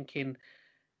cinema thinking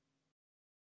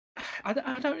I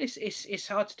don't. It's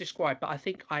hard to describe, but I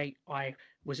think I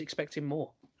was expecting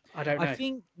more. I don't know. I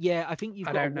think you've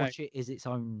I got to don't know. watch it as its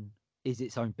own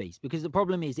beast, because the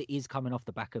problem is it is coming off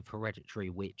the back of Hereditary,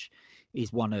 which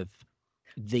is one of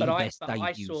the best But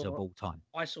debuts of all time.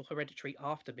 I saw Hereditary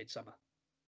after Midsummer.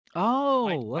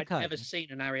 Oh, I'd okay. never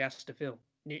seen an Ari Aster film.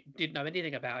 Didn't know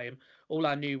anything about him. All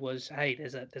I knew was, hey,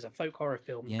 there's a folk horror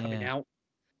film coming Yeah. out.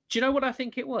 Do you know what I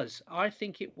think it was? I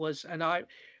think it was,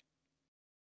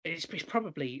 it's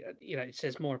probably it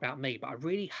says more about me, but I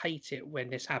really hate it when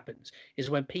this happens,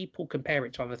 is when people compare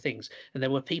it to other things, and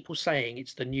there were people saying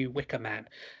it's the new Wicker Man,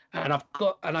 and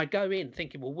I go in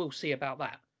thinking, well, we'll see about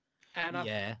that, and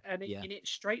Yeah. Yeah. in it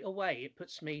straight away it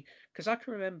puts me, because I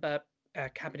can remember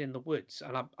Cabin in the Woods,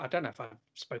 and I don't know if I've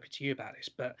spoken to you about this,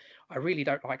 but I really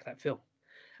don't like that film.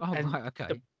 Oh, And right.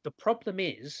 Okay. the problem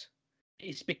is,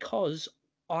 it's because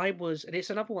and it's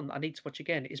another one that I need to watch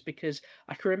again, is because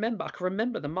I can remember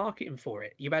the marketing for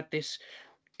it. You had this,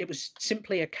 it was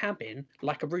simply a cabin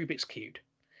like a Rubik's Cube.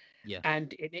 Yeah.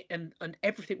 And and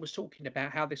everything was talking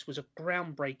about how this was a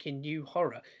groundbreaking new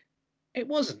horror. It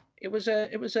wasn't. It was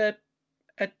an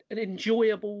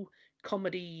enjoyable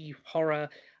comedy horror.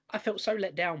 I felt so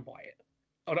let down by it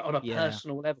on a Yeah.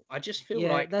 personal level. I just feel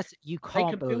Yeah. like You they can't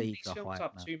can build believe these the films hype,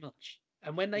 up man. too much.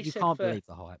 And when they You said can't believe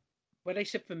the hype.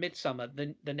 for Midsummer,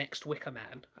 the next Wicker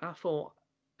Man, I thought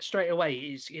straight away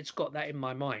it's got that in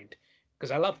my mind,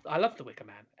 because I love the Wicker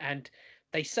Man, and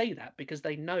they say that because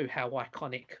they know how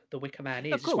iconic the Wicker Man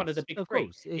is. It's one of the big Of three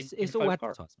course. in It's all folk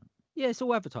horror. advertisement. Yeah, it's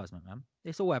all advertisement, man.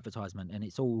 It's all advertisement, and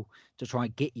it's all to try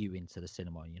and get you into the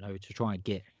cinema. To try and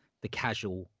get the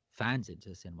casual fans into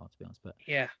the cinema. To be honest, but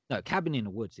Yeah. no, Cabin in the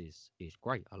Woods is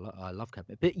great. I love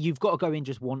Cabin, but you've got to go in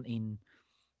just wanting.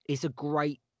 It's a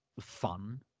great,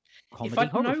 fun comedy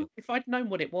horror film. If I'd known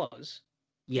what it was,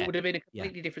 it Yeah, would have been a yeah,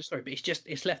 completely different story. But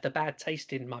it's left a bad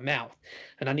taste in my mouth,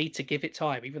 and I need to give it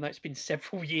time, even though it's been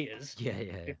several years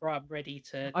yeah. before I'm ready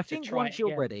I to think try once it you're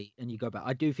again. ready and you go back,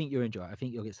 I do think you'll enjoy it. I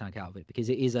think you'll get something out of it because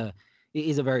it is a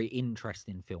very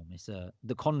interesting film.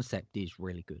 The concept is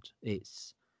really good.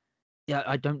 Yeah,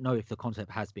 I don't know if the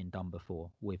concept has been done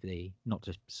before with the, not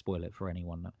to spoil it for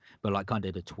anyone, but like kind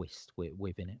of the twist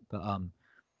within it. But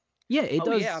yeah, it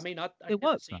Oh yeah, I does. mean, I'd It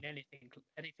never works, man. seen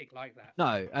anything like that.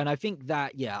 No, and I think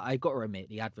that, yeah, I got to admit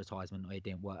the advertisement, it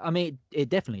didn't work. I mean, it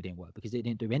definitely didn't work because it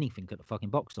didn't do anything at the fucking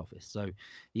box office. So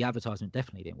the advertisement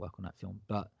definitely didn't work on that film.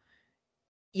 But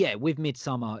yeah, with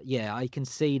Midsummer, yeah, I can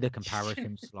see the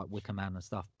comparisons to like Wicker Man and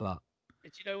stuff. But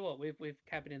But you know what? With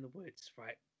Cabin in the Woods,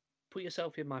 right? Put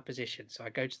yourself in my position. So I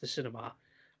go to the cinema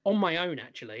on my own.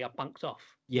 Actually, I bunked off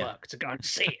yeah, work to go and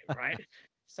see it. Right.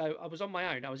 So I was on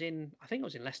my own. I think I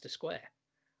was in Leicester Square.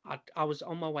 I was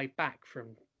on my way back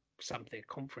from something, a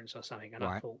conference or something, and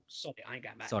I right, thought, sod it, I ain't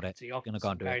going sod back it, to the gonna office. go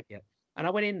I'm and do it. going, Yeah, and I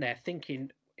went in there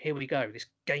thinking, here we go, this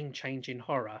game-changing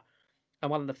horror. And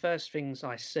one of the first things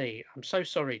I see, I'm so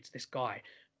sorry to this guy,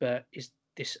 but is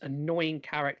this annoying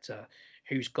character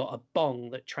who's got a bong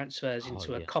that transfers oh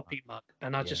into a yes, man. coffee mug.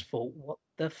 And I Yeah, just thought, what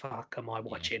the fuck am I yeah.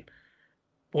 watching?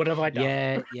 What have I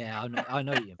done? Yeah. I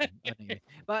know what you mean. I know what you mean.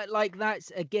 But like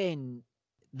that's again,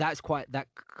 that's quite that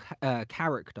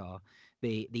character.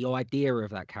 The idea of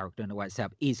that character and the way it's set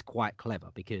up is quite clever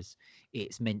because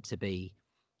it's meant to be.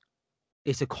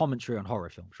 It's a commentary on horror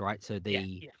films, right? So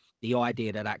Yeah, the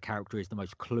idea that that character is the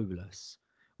most clueless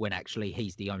when actually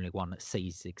he's the only one that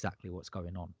sees exactly what's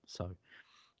going on. So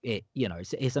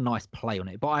it's a nice play on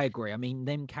it. But I agree. I mean,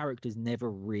 them characters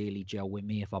never really gel with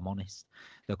me, if I'm honest.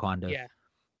 The kind of yeah.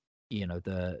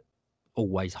 the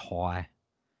always high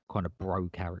kind of bro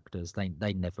characters.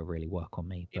 They never really work on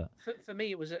me. But for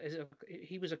me, it was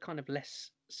he was a kind of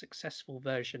less successful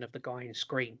version of the guy in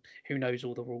Scream who knows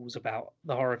all the rules about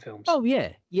the horror films. oh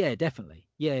yeah, definitely,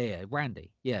 yeah.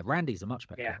 Randy's a much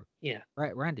better character. Yeah.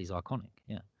 Randy's iconic.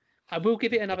 Yeah, I will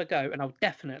give it another go, and I'll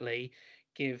definitely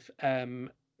give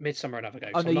Midsummer another go.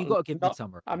 oh So no, you got to give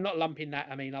Midsummer. I'm not lumping that.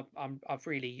 I mean, I've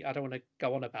really, I don't want to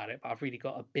go on about it, but I've really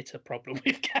got a bitter problem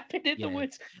with Cabin in the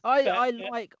Woods. I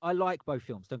like both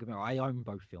films. Don't get me wrong. I own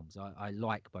both films. I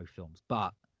like both films,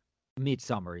 but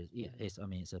Midsummer is it's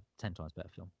it's a 10 times better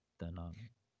film than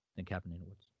Cabin in the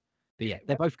Woods. But yeah,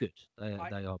 they're both good. They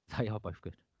are both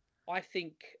good. I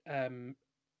think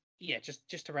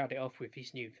just to round it off with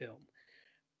his new film.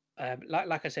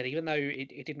 Like I said, even though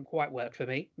it didn't quite work for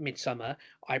me, Midsummer,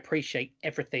 I appreciate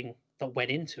everything that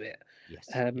went into it. Yes.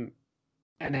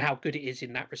 And how good it is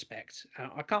in that respect.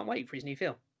 I can't wait for his new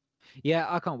film. Yeah,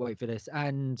 I can't wait for this.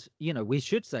 And, we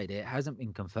should say that it hasn't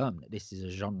been confirmed that this is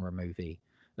a genre movie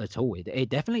at all. It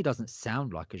definitely doesn't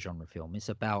sound like a genre film. It's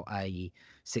about a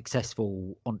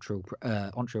successful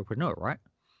entrepreneur, right?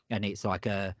 And it's like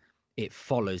it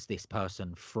follows this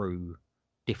person through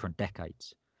different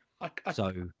decades.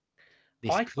 So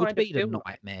this could be the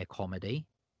nightmare comedy,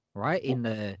 right?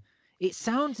 It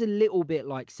sounds a little bit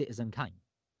like Citizen Kane.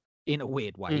 In a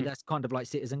weird way, that's kind of like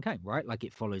Citizen Kane, right? Like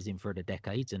it follows him through the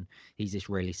decades, and he's this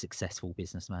really successful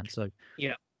businessman. So,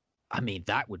 yeah, I mean,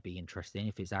 that would be interesting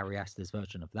if it's Ari Aster's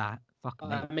version of that. Fuck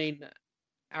me. I mean,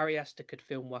 Ari Aster could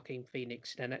film Joaquin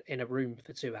Phoenix in a room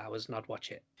for 2 hours, and I'd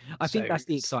watch it. I think that's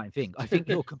the exciting thing. I think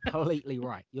you're completely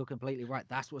right. You're completely right.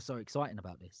 That's what's so exciting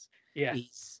about this. Yeah,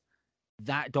 it's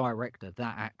that director,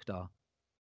 that actor.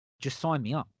 Just sign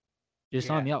me up. Just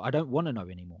sign me up. I don't want to know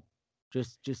anymore.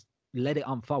 Just let it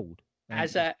unfold.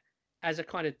 As a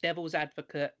kind of devil's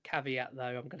advocate caveat, though,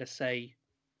 I'm going to say,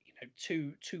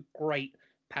 two great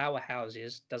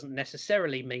powerhouses doesn't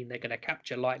necessarily mean they're going to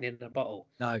capture lightning in a bottle.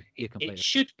 No, you're completely. It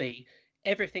should be.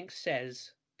 Everything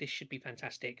says this should be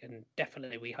fantastic, and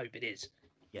definitely we hope it is.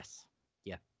 Yes,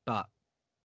 yeah, but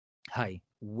hey,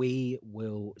 we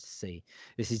will see.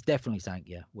 This is definitely something.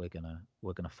 Yeah, we're gonna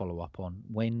follow up on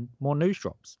when more news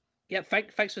drops. Yeah,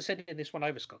 thanks for sending this one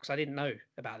over, Scott, because I didn't know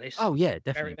about this. Oh yeah,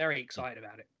 definitely. Very, very excited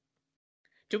about it.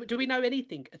 Do we know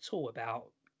anything at all about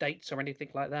dates or anything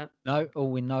like that? No, all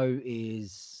we know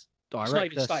is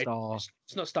director star.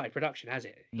 It's not started production, has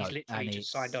it? No, He's literally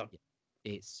just signed on.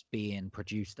 It's being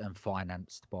produced and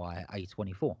financed by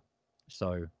A24.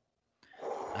 So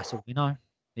that's all we know.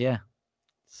 Yeah.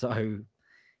 So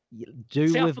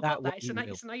with that. It's an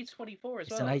A24 as well.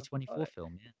 It's an A24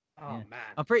 film. Yeah. Oh man,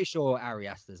 I'm pretty sure Ari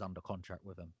Aster's under contract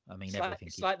with them. I mean,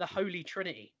 it's like the Holy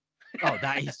Trinity. Oh,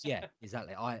 that is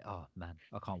exactly. Oh man,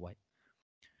 I can't wait.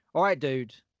 All right,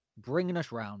 dude, bringing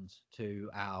us round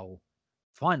to our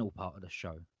final part of the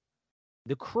show,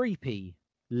 the creepy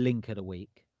link of the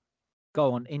week.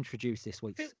 Go on, introduce this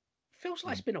week's. Feels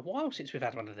like it's been a while since we've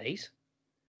had one of these.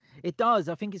 It does.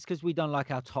 I think it's because we've done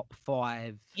like our top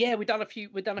 5. Yeah, we've done a few.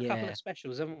 We've done a couple of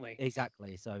specials, haven't we?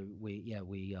 Exactly. So we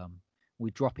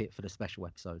drop it for the special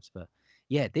episodes. But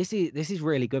yeah, this is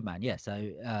really good, man. Yeah. So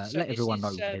let everyone know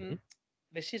what it is.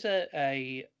 This is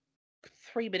a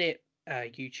 3-minute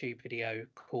YouTube video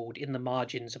called "In the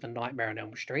Margins of a Nightmare on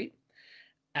Elm Street,"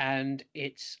 and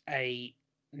it's a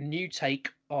new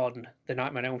take on the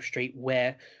Nightmare on Elm Street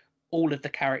where all of the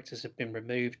characters have been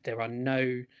removed. There are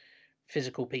no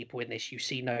physical people in this. You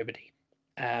see nobody,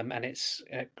 and it's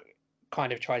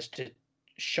kind of tries to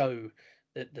show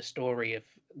the story of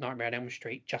Nightmare on Elm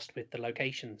Street just with the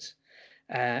locations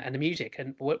and the music.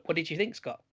 And what did you think,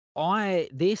 Scott?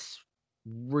 This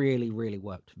really, really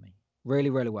worked for me. Really,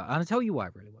 really worked. And I'll tell you why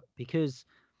it really worked. Because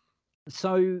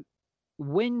so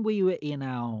when we were in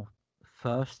our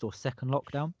first or second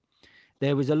lockdown,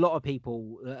 there was a lot of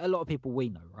people we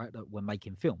know, right, that were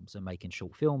making films and making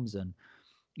short films, and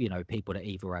people that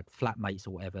either had flatmates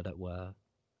or whatever that were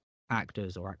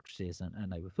actors or actresses,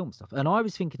 and they were film stuff. And I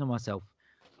was thinking to myself,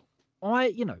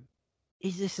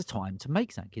 is this a time to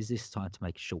make something? Is this time to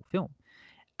make a short film?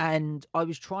 And I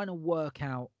was trying to work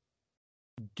out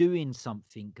doing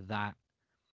something that,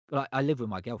 like, I live with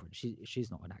my girlfriend. She's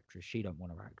not an actress. She don't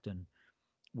want to act, and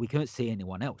we couldn't see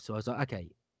anyone else. So I was like, okay,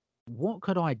 what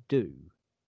could I do?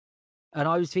 And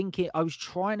I was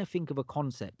trying to think of a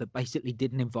concept that basically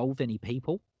didn't involve any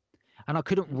people, and I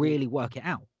couldn't really work it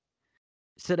out.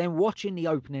 So then watching the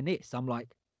opening this, I'm like,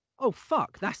 oh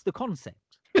fuck, that's the concept.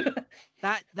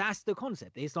 That's the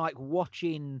concept. It's like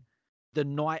watching the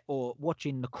night or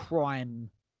watching the crime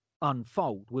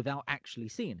unfold without actually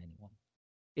seeing anyone.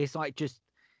 It's like just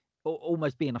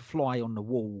almost being a fly on the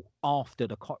wall after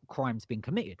the crime's been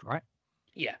committed, right?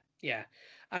 Yeah, yeah.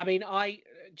 I mean, I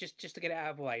just to get it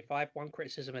out of the way, if I have one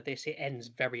criticism of this, it ends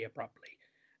very abruptly.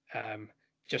 Um,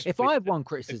 just If I with have one the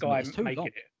criticism, guy it's too long. making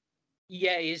it.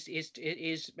 Yeah, it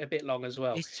is a bit long as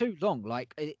well. It's too long.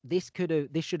 Like this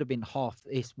should have been half.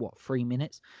 It's what, 3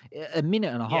 minutes? A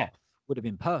minute and a Yeah, half would have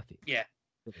been perfect yeah.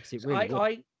 for this. It So really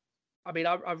would. I mean,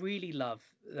 I really love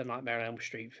the Nightmare on Elm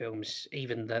Street films,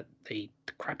 even the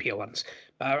crappier ones.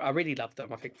 But I really love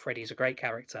them. I think Freddy's a great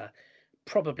character.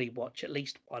 Probably watch at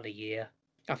least one a year.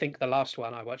 I think the last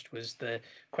one I watched was the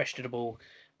questionable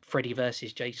Freddy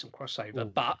versus Jason crossover, Oh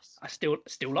but yes. I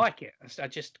still like it. I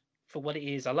just for what it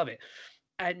is, I love it.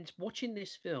 And watching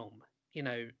this film,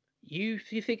 you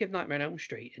think of Nightmare on Elm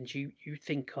Street and you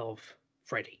think of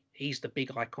Freddy. He's the big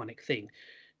iconic thing.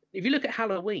 If you look at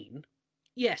Halloween,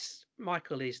 yes,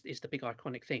 Michael is the big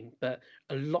iconic thing, but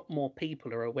a lot more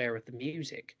people are aware of the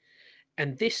music.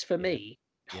 And this, for Yeah. me,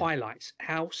 Yeah. highlights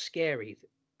how scary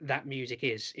that music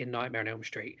is in Nightmare on Elm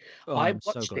Street. Oh, I I'm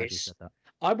so watched glad you this. said that.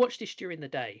 I watched this during the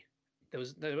day. I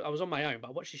was on my own, but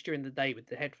I watched this during the day with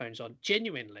the headphones on.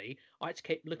 Genuinely, I had to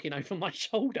keep looking over my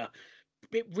shoulder.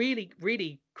 It really,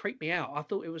 really creeped me out. I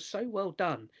thought it was so well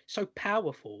done, so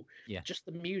powerful. Yeah. Just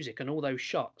the music and all those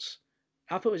shots.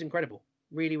 I thought it was incredible.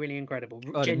 Really, really incredible.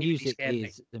 Oh, Genuinely scared me.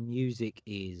 the music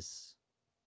is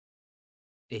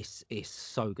it's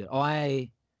so good.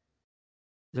 I'm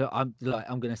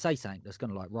gonna say something that's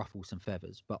gonna like ruffle some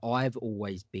feathers, but I've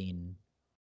always been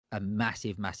a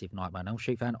massive, massive Nightmare on Elm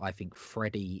Street fan. I think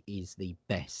Freddy is the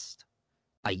best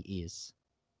 80s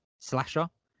slasher.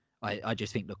 I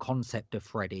just think the concept of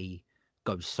Freddy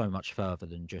goes so much further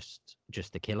than just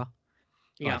the killer. I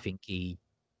Yeah, think he,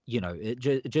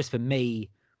 just for me,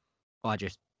 I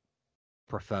just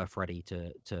prefer Freddy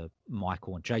to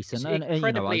Michael and it's Jason, and I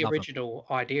incredibly love them. original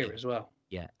idea Yeah, as well.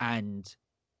 yeah. And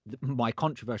my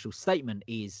controversial statement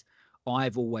is,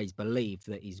 I've always believed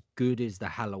that as good as the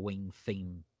Halloween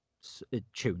theme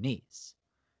tune is,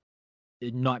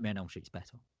 Nightmare on Elm Street's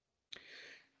better.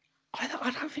 I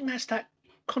don't think that's that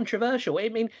controversial. I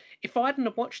mean, if I hadn't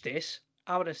have watched this,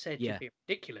 I would have said you're Yeah, being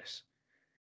ridiculous.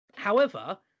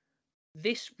 However,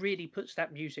 this really puts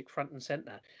that music front and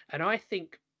center. And I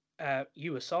think,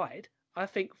 you aside, I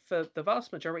think for the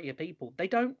vast majority of people, they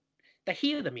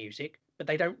hear the music, but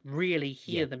they don't really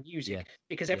yeah, hear the yeah, music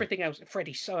because yeah, everything else,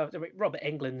 Freddie's so, Robert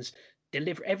Englund's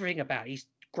deliver everything about, he's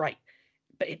great,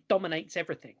 but it dominates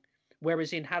everything.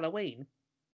 Whereas in Halloween,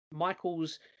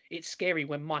 Michael's, it's scary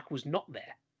when Michael's not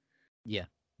there. yeah,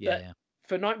 yeah, But yeah.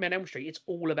 for Nightmare on Elm Street, it's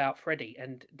all about Freddy,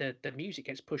 and the music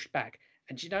gets pushed back.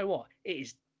 And do you know what? It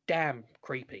is damn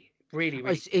creepy. Really,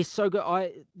 really. It's so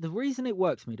good. The reason it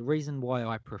works for me, the reason why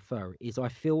I prefer it is I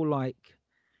feel like,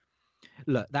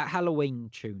 look, that Halloween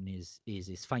tune is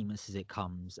as famous as it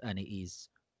comes, and it is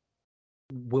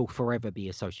will forever be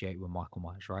associated with Michael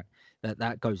Myers, right?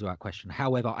 That goes without question.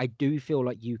 However, I do feel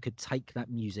like you could take that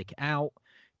music out,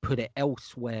 put it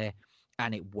elsewhere,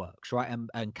 and it works, right?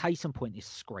 And case in point is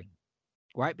Scream,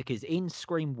 right? Because in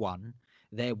Scream 1,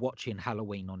 they're watching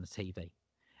Halloween on the TV.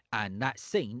 And that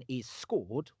scene is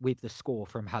scored with the score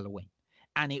from Halloween.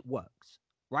 And it works,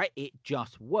 right? It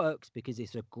just works because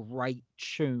it's a great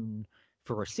tune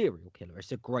for a serial killer.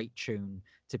 It's a great tune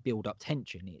to build up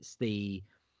tension. It's the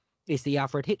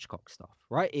Alfred Hitchcock stuff,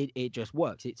 right? It just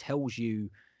works. It tells you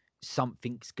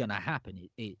something's gonna happen.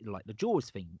 It like the Jaws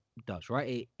theme does,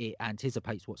 right? It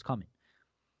anticipates what's coming.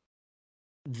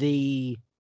 The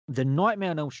the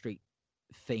Nightmare on Elm Street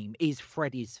theme is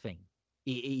Freddy's theme.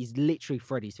 It is literally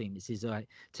Freddy's theme.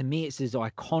 To me, it's as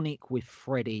iconic with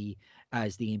Freddy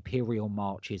as the Imperial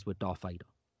March is with Darth Vader.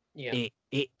 Yeah.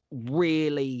 It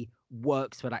really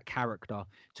works for that character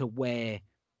to where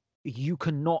you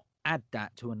cannot add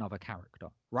that to another character,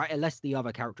 right? Unless the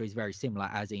other character is very similar,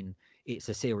 as in it's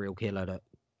a serial killer that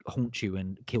haunts you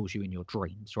and kills you in your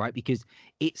dreams, right? Because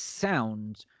it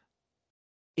sounds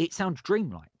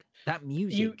dreamlike. That You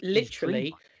music is literally,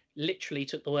 dreamlike. literally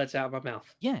took the words out of my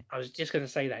mouth. Yeah, I was just going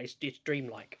to say that. It's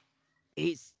dreamlike,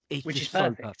 it's which is just so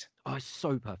perfect. perfect. Oh, it's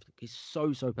so perfect. It's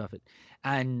so perfect.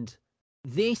 And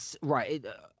this, right?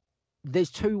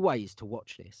 There's two ways to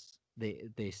watch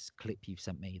this clip you've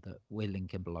sent me that we're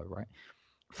linking below, right?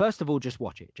 First of all, just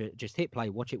watch it. Just hit play,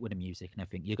 watch it with the music and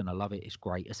everything. You're gonna love it. It's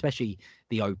great, especially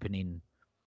the opening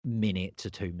minute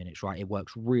to 2 minutes. Right, it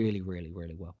works really, really,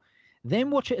 really well.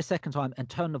 Then watch it a second time and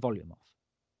turn the volume off.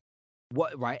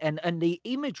 What right? And the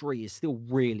imagery is still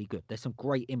really good. There's some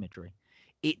great imagery.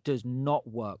 It does not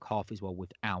work half as well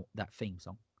without that theme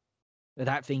song.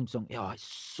 That theme song, oh, it's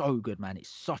so good, man. It's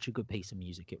such a good piece of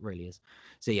music. It really is.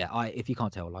 So yeah, if you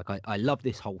can't tell, like I love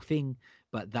this whole thing,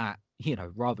 but that,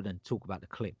 rather than talk about the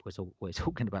clip, we're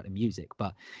talking about the music.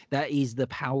 But that is the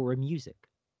power of music,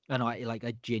 and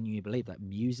I genuinely believe that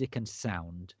music and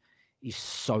sound is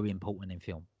so important in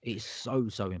film. It's so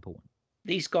important.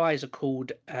 These guys are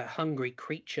called Hungry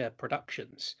Creature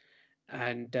Productions,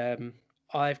 and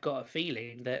I've got a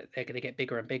feeling that they're going to get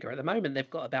bigger and bigger. At the moment, they've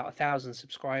got about 1,000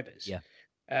 subscribers. Yeah,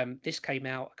 This came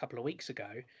out a couple of weeks ago.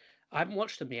 I haven't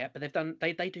watched them yet, but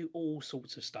they do all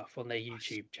sorts of stuff on their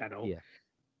YouTube channel. yeah.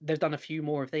 They've done a few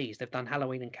more of these. They've done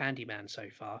Halloween and Candyman so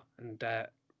far, and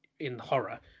in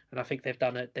horror, and I think they've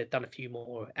done a few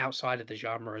more outside of the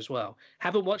genre as well.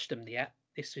 Haven't watched them yet.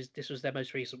 This was their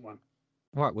most recent one.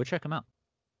 All right, we'll check them out.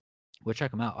 We'll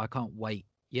check them out. I can't wait.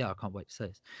 Yeah, I can't wait to see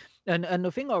this. And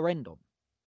the thing I'll end on,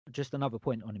 just another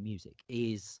point on the music,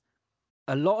 is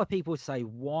a lot of people say,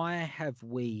 why have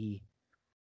we,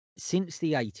 since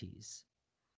the 80s,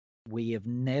 we have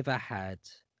never had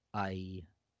a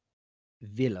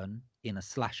villain in a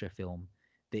slasher film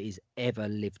that is ever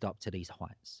lived up to these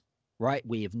heights, right?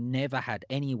 We have never had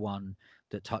anyone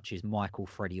that touches Michael,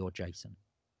 Freddy, or Jason.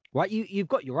 Right, you've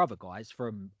got your other guys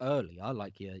from earlier,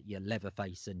 like your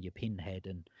Leatherface and your Pinhead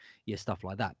and your stuff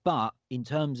like that. But in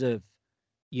terms of,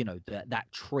 that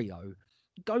trio,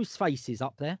 Ghostface is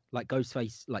up there. Like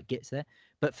Ghostface, like gets there.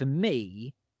 But for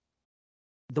me,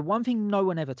 the one thing no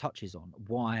one ever touches on,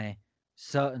 why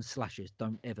certain slashers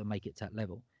don't ever make it to that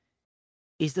level,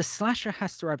 is the slasher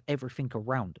has to have everything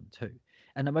around them too.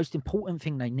 And the most important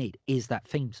thing they need is that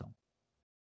theme song.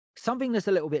 Something that's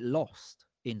a little bit lost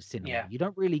in cinema. Yeah, You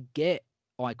don't really get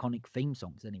iconic theme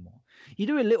songs anymore. You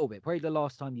do a little bit. Probably the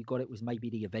last time you got it was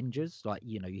maybe the Avengers. Like,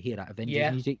 you hear that Avengers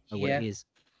yeah, music, know what it yeah. is.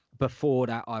 Before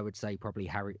that, I would say probably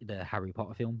the Harry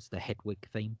Potter films, the Hedwig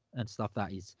theme and stuff.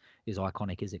 That is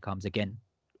iconic as it comes. Again,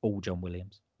 all John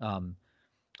Williams.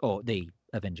 Or the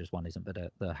Avengers one isn't, but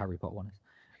the Harry Potter one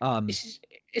is.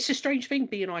 It's a strange thing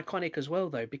being iconic as well,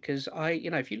 though, because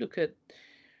if you look at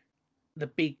the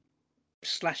big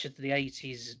slashers of the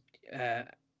 80s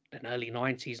and early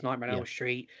 90s, Nightmare on Yeah, Elm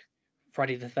Street,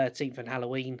 Friday the 13th, and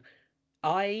Halloween,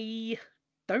 I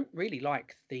don't really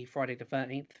like the Friday the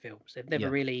 13th films. They've never yeah.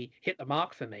 really hit the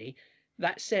mark for me.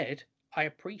 That said, I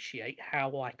appreciate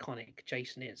how iconic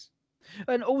Jason is.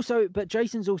 And also, but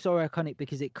Jason's also iconic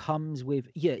because it comes with,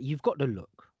 you've got the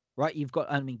look, right?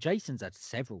 I mean, Jason's had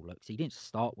several looks. He didn't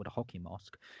start with a hockey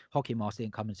mask. Hockey mask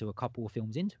didn't come into a couple of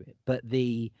films into it, but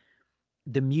the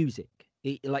music,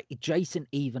 like Jason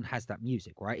even has that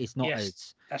music, right?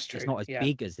 Yes, that's It's true. not as Yeah,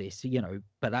 big as this,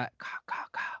 but that,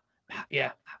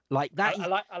 yeah. like I, that I is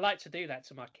like I like to do that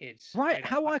to my kids. right. They don't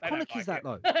How they don't iconic is like that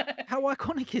though? it. How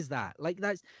iconic is that? Like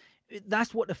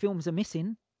that's what the films are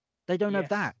missing. They don't have Yes.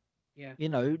 that.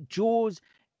 Yeah. Jaws,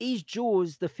 is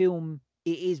Jaws the film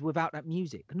it is without that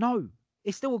music? No,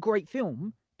 it's still a great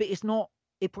film, but it's not,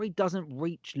 it probably doesn't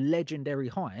reach legendary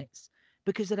heights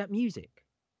because of that music.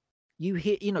 You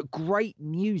hear, great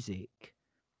music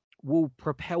will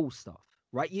propel stuff,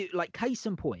 right? You like case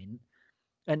in point,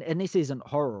 and this isn't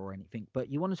horror or anything, but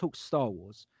you want to talk Star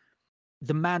Wars,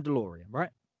 The Mandalorian, right?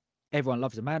 Everyone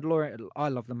loves The Mandalorian. I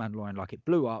love The Mandalorian, like it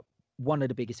blew up, one of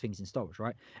the biggest things in Star Wars,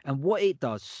 right? And what it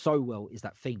does so well is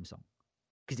that theme song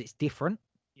because it's different.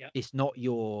 Yeah. It's not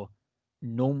your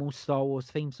normal Star Wars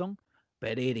theme song,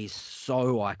 but it is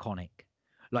so iconic.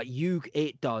 Like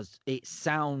it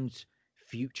sounds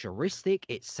futuristic,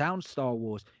 it sounds Star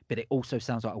Wars, but it also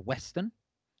sounds like a Western.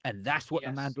 And that's what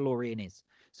The Yes. Mandalorian is.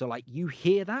 So like you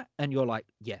hear that and you're like,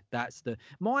 yeah, that's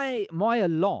my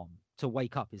alarm to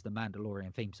wake up is the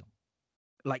Mandalorian theme song.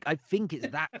 Like I think it's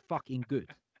that fucking good.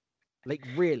 Like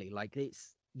really, like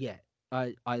it's yeah.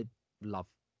 I love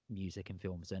music and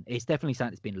films, and it's definitely something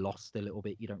that's been lost a little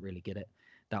bit. You don't really get it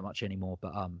that much anymore.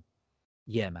 But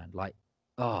yeah, man, like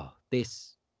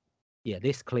this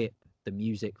clip, the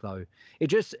music though, it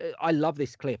just I love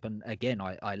this clip, and again,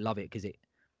 I love it because it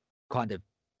kind of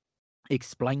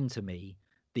explained to me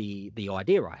the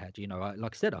idea I had.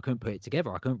 Like I said, I couldn't put it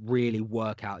together. I couldn't really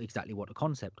work out exactly what the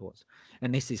concept was,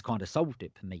 and this has kind of solved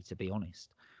it for me, to be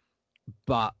honest.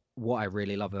 But what I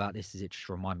really love about this is it just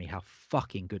remind me how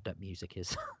fucking good that music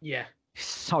is. Yeah.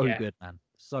 So Yeah. good, man.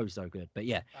 So good. But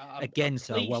yeah, I'm again,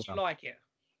 sir, well pleased you done. like it.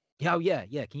 Yeah, oh, yeah.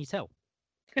 Can you tell?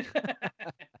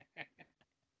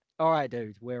 All right,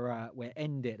 dude. We're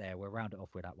end it there. We'll round it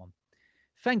off with that one.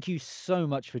 Thank you so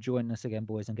much for joining us again,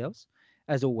 boys and girls.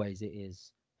 As always, it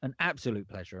is an absolute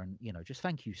pleasure, and just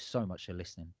thank you so much for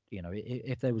listening.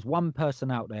 If there was one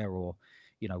person out there, or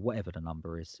whatever the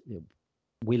number is,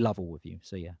 we love all of you.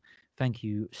 So yeah, thank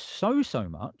you so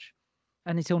much.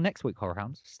 And until next week, Horror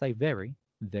Hounds, stay very,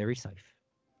 very safe.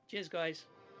 Cheers, guys.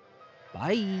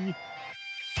 Bye.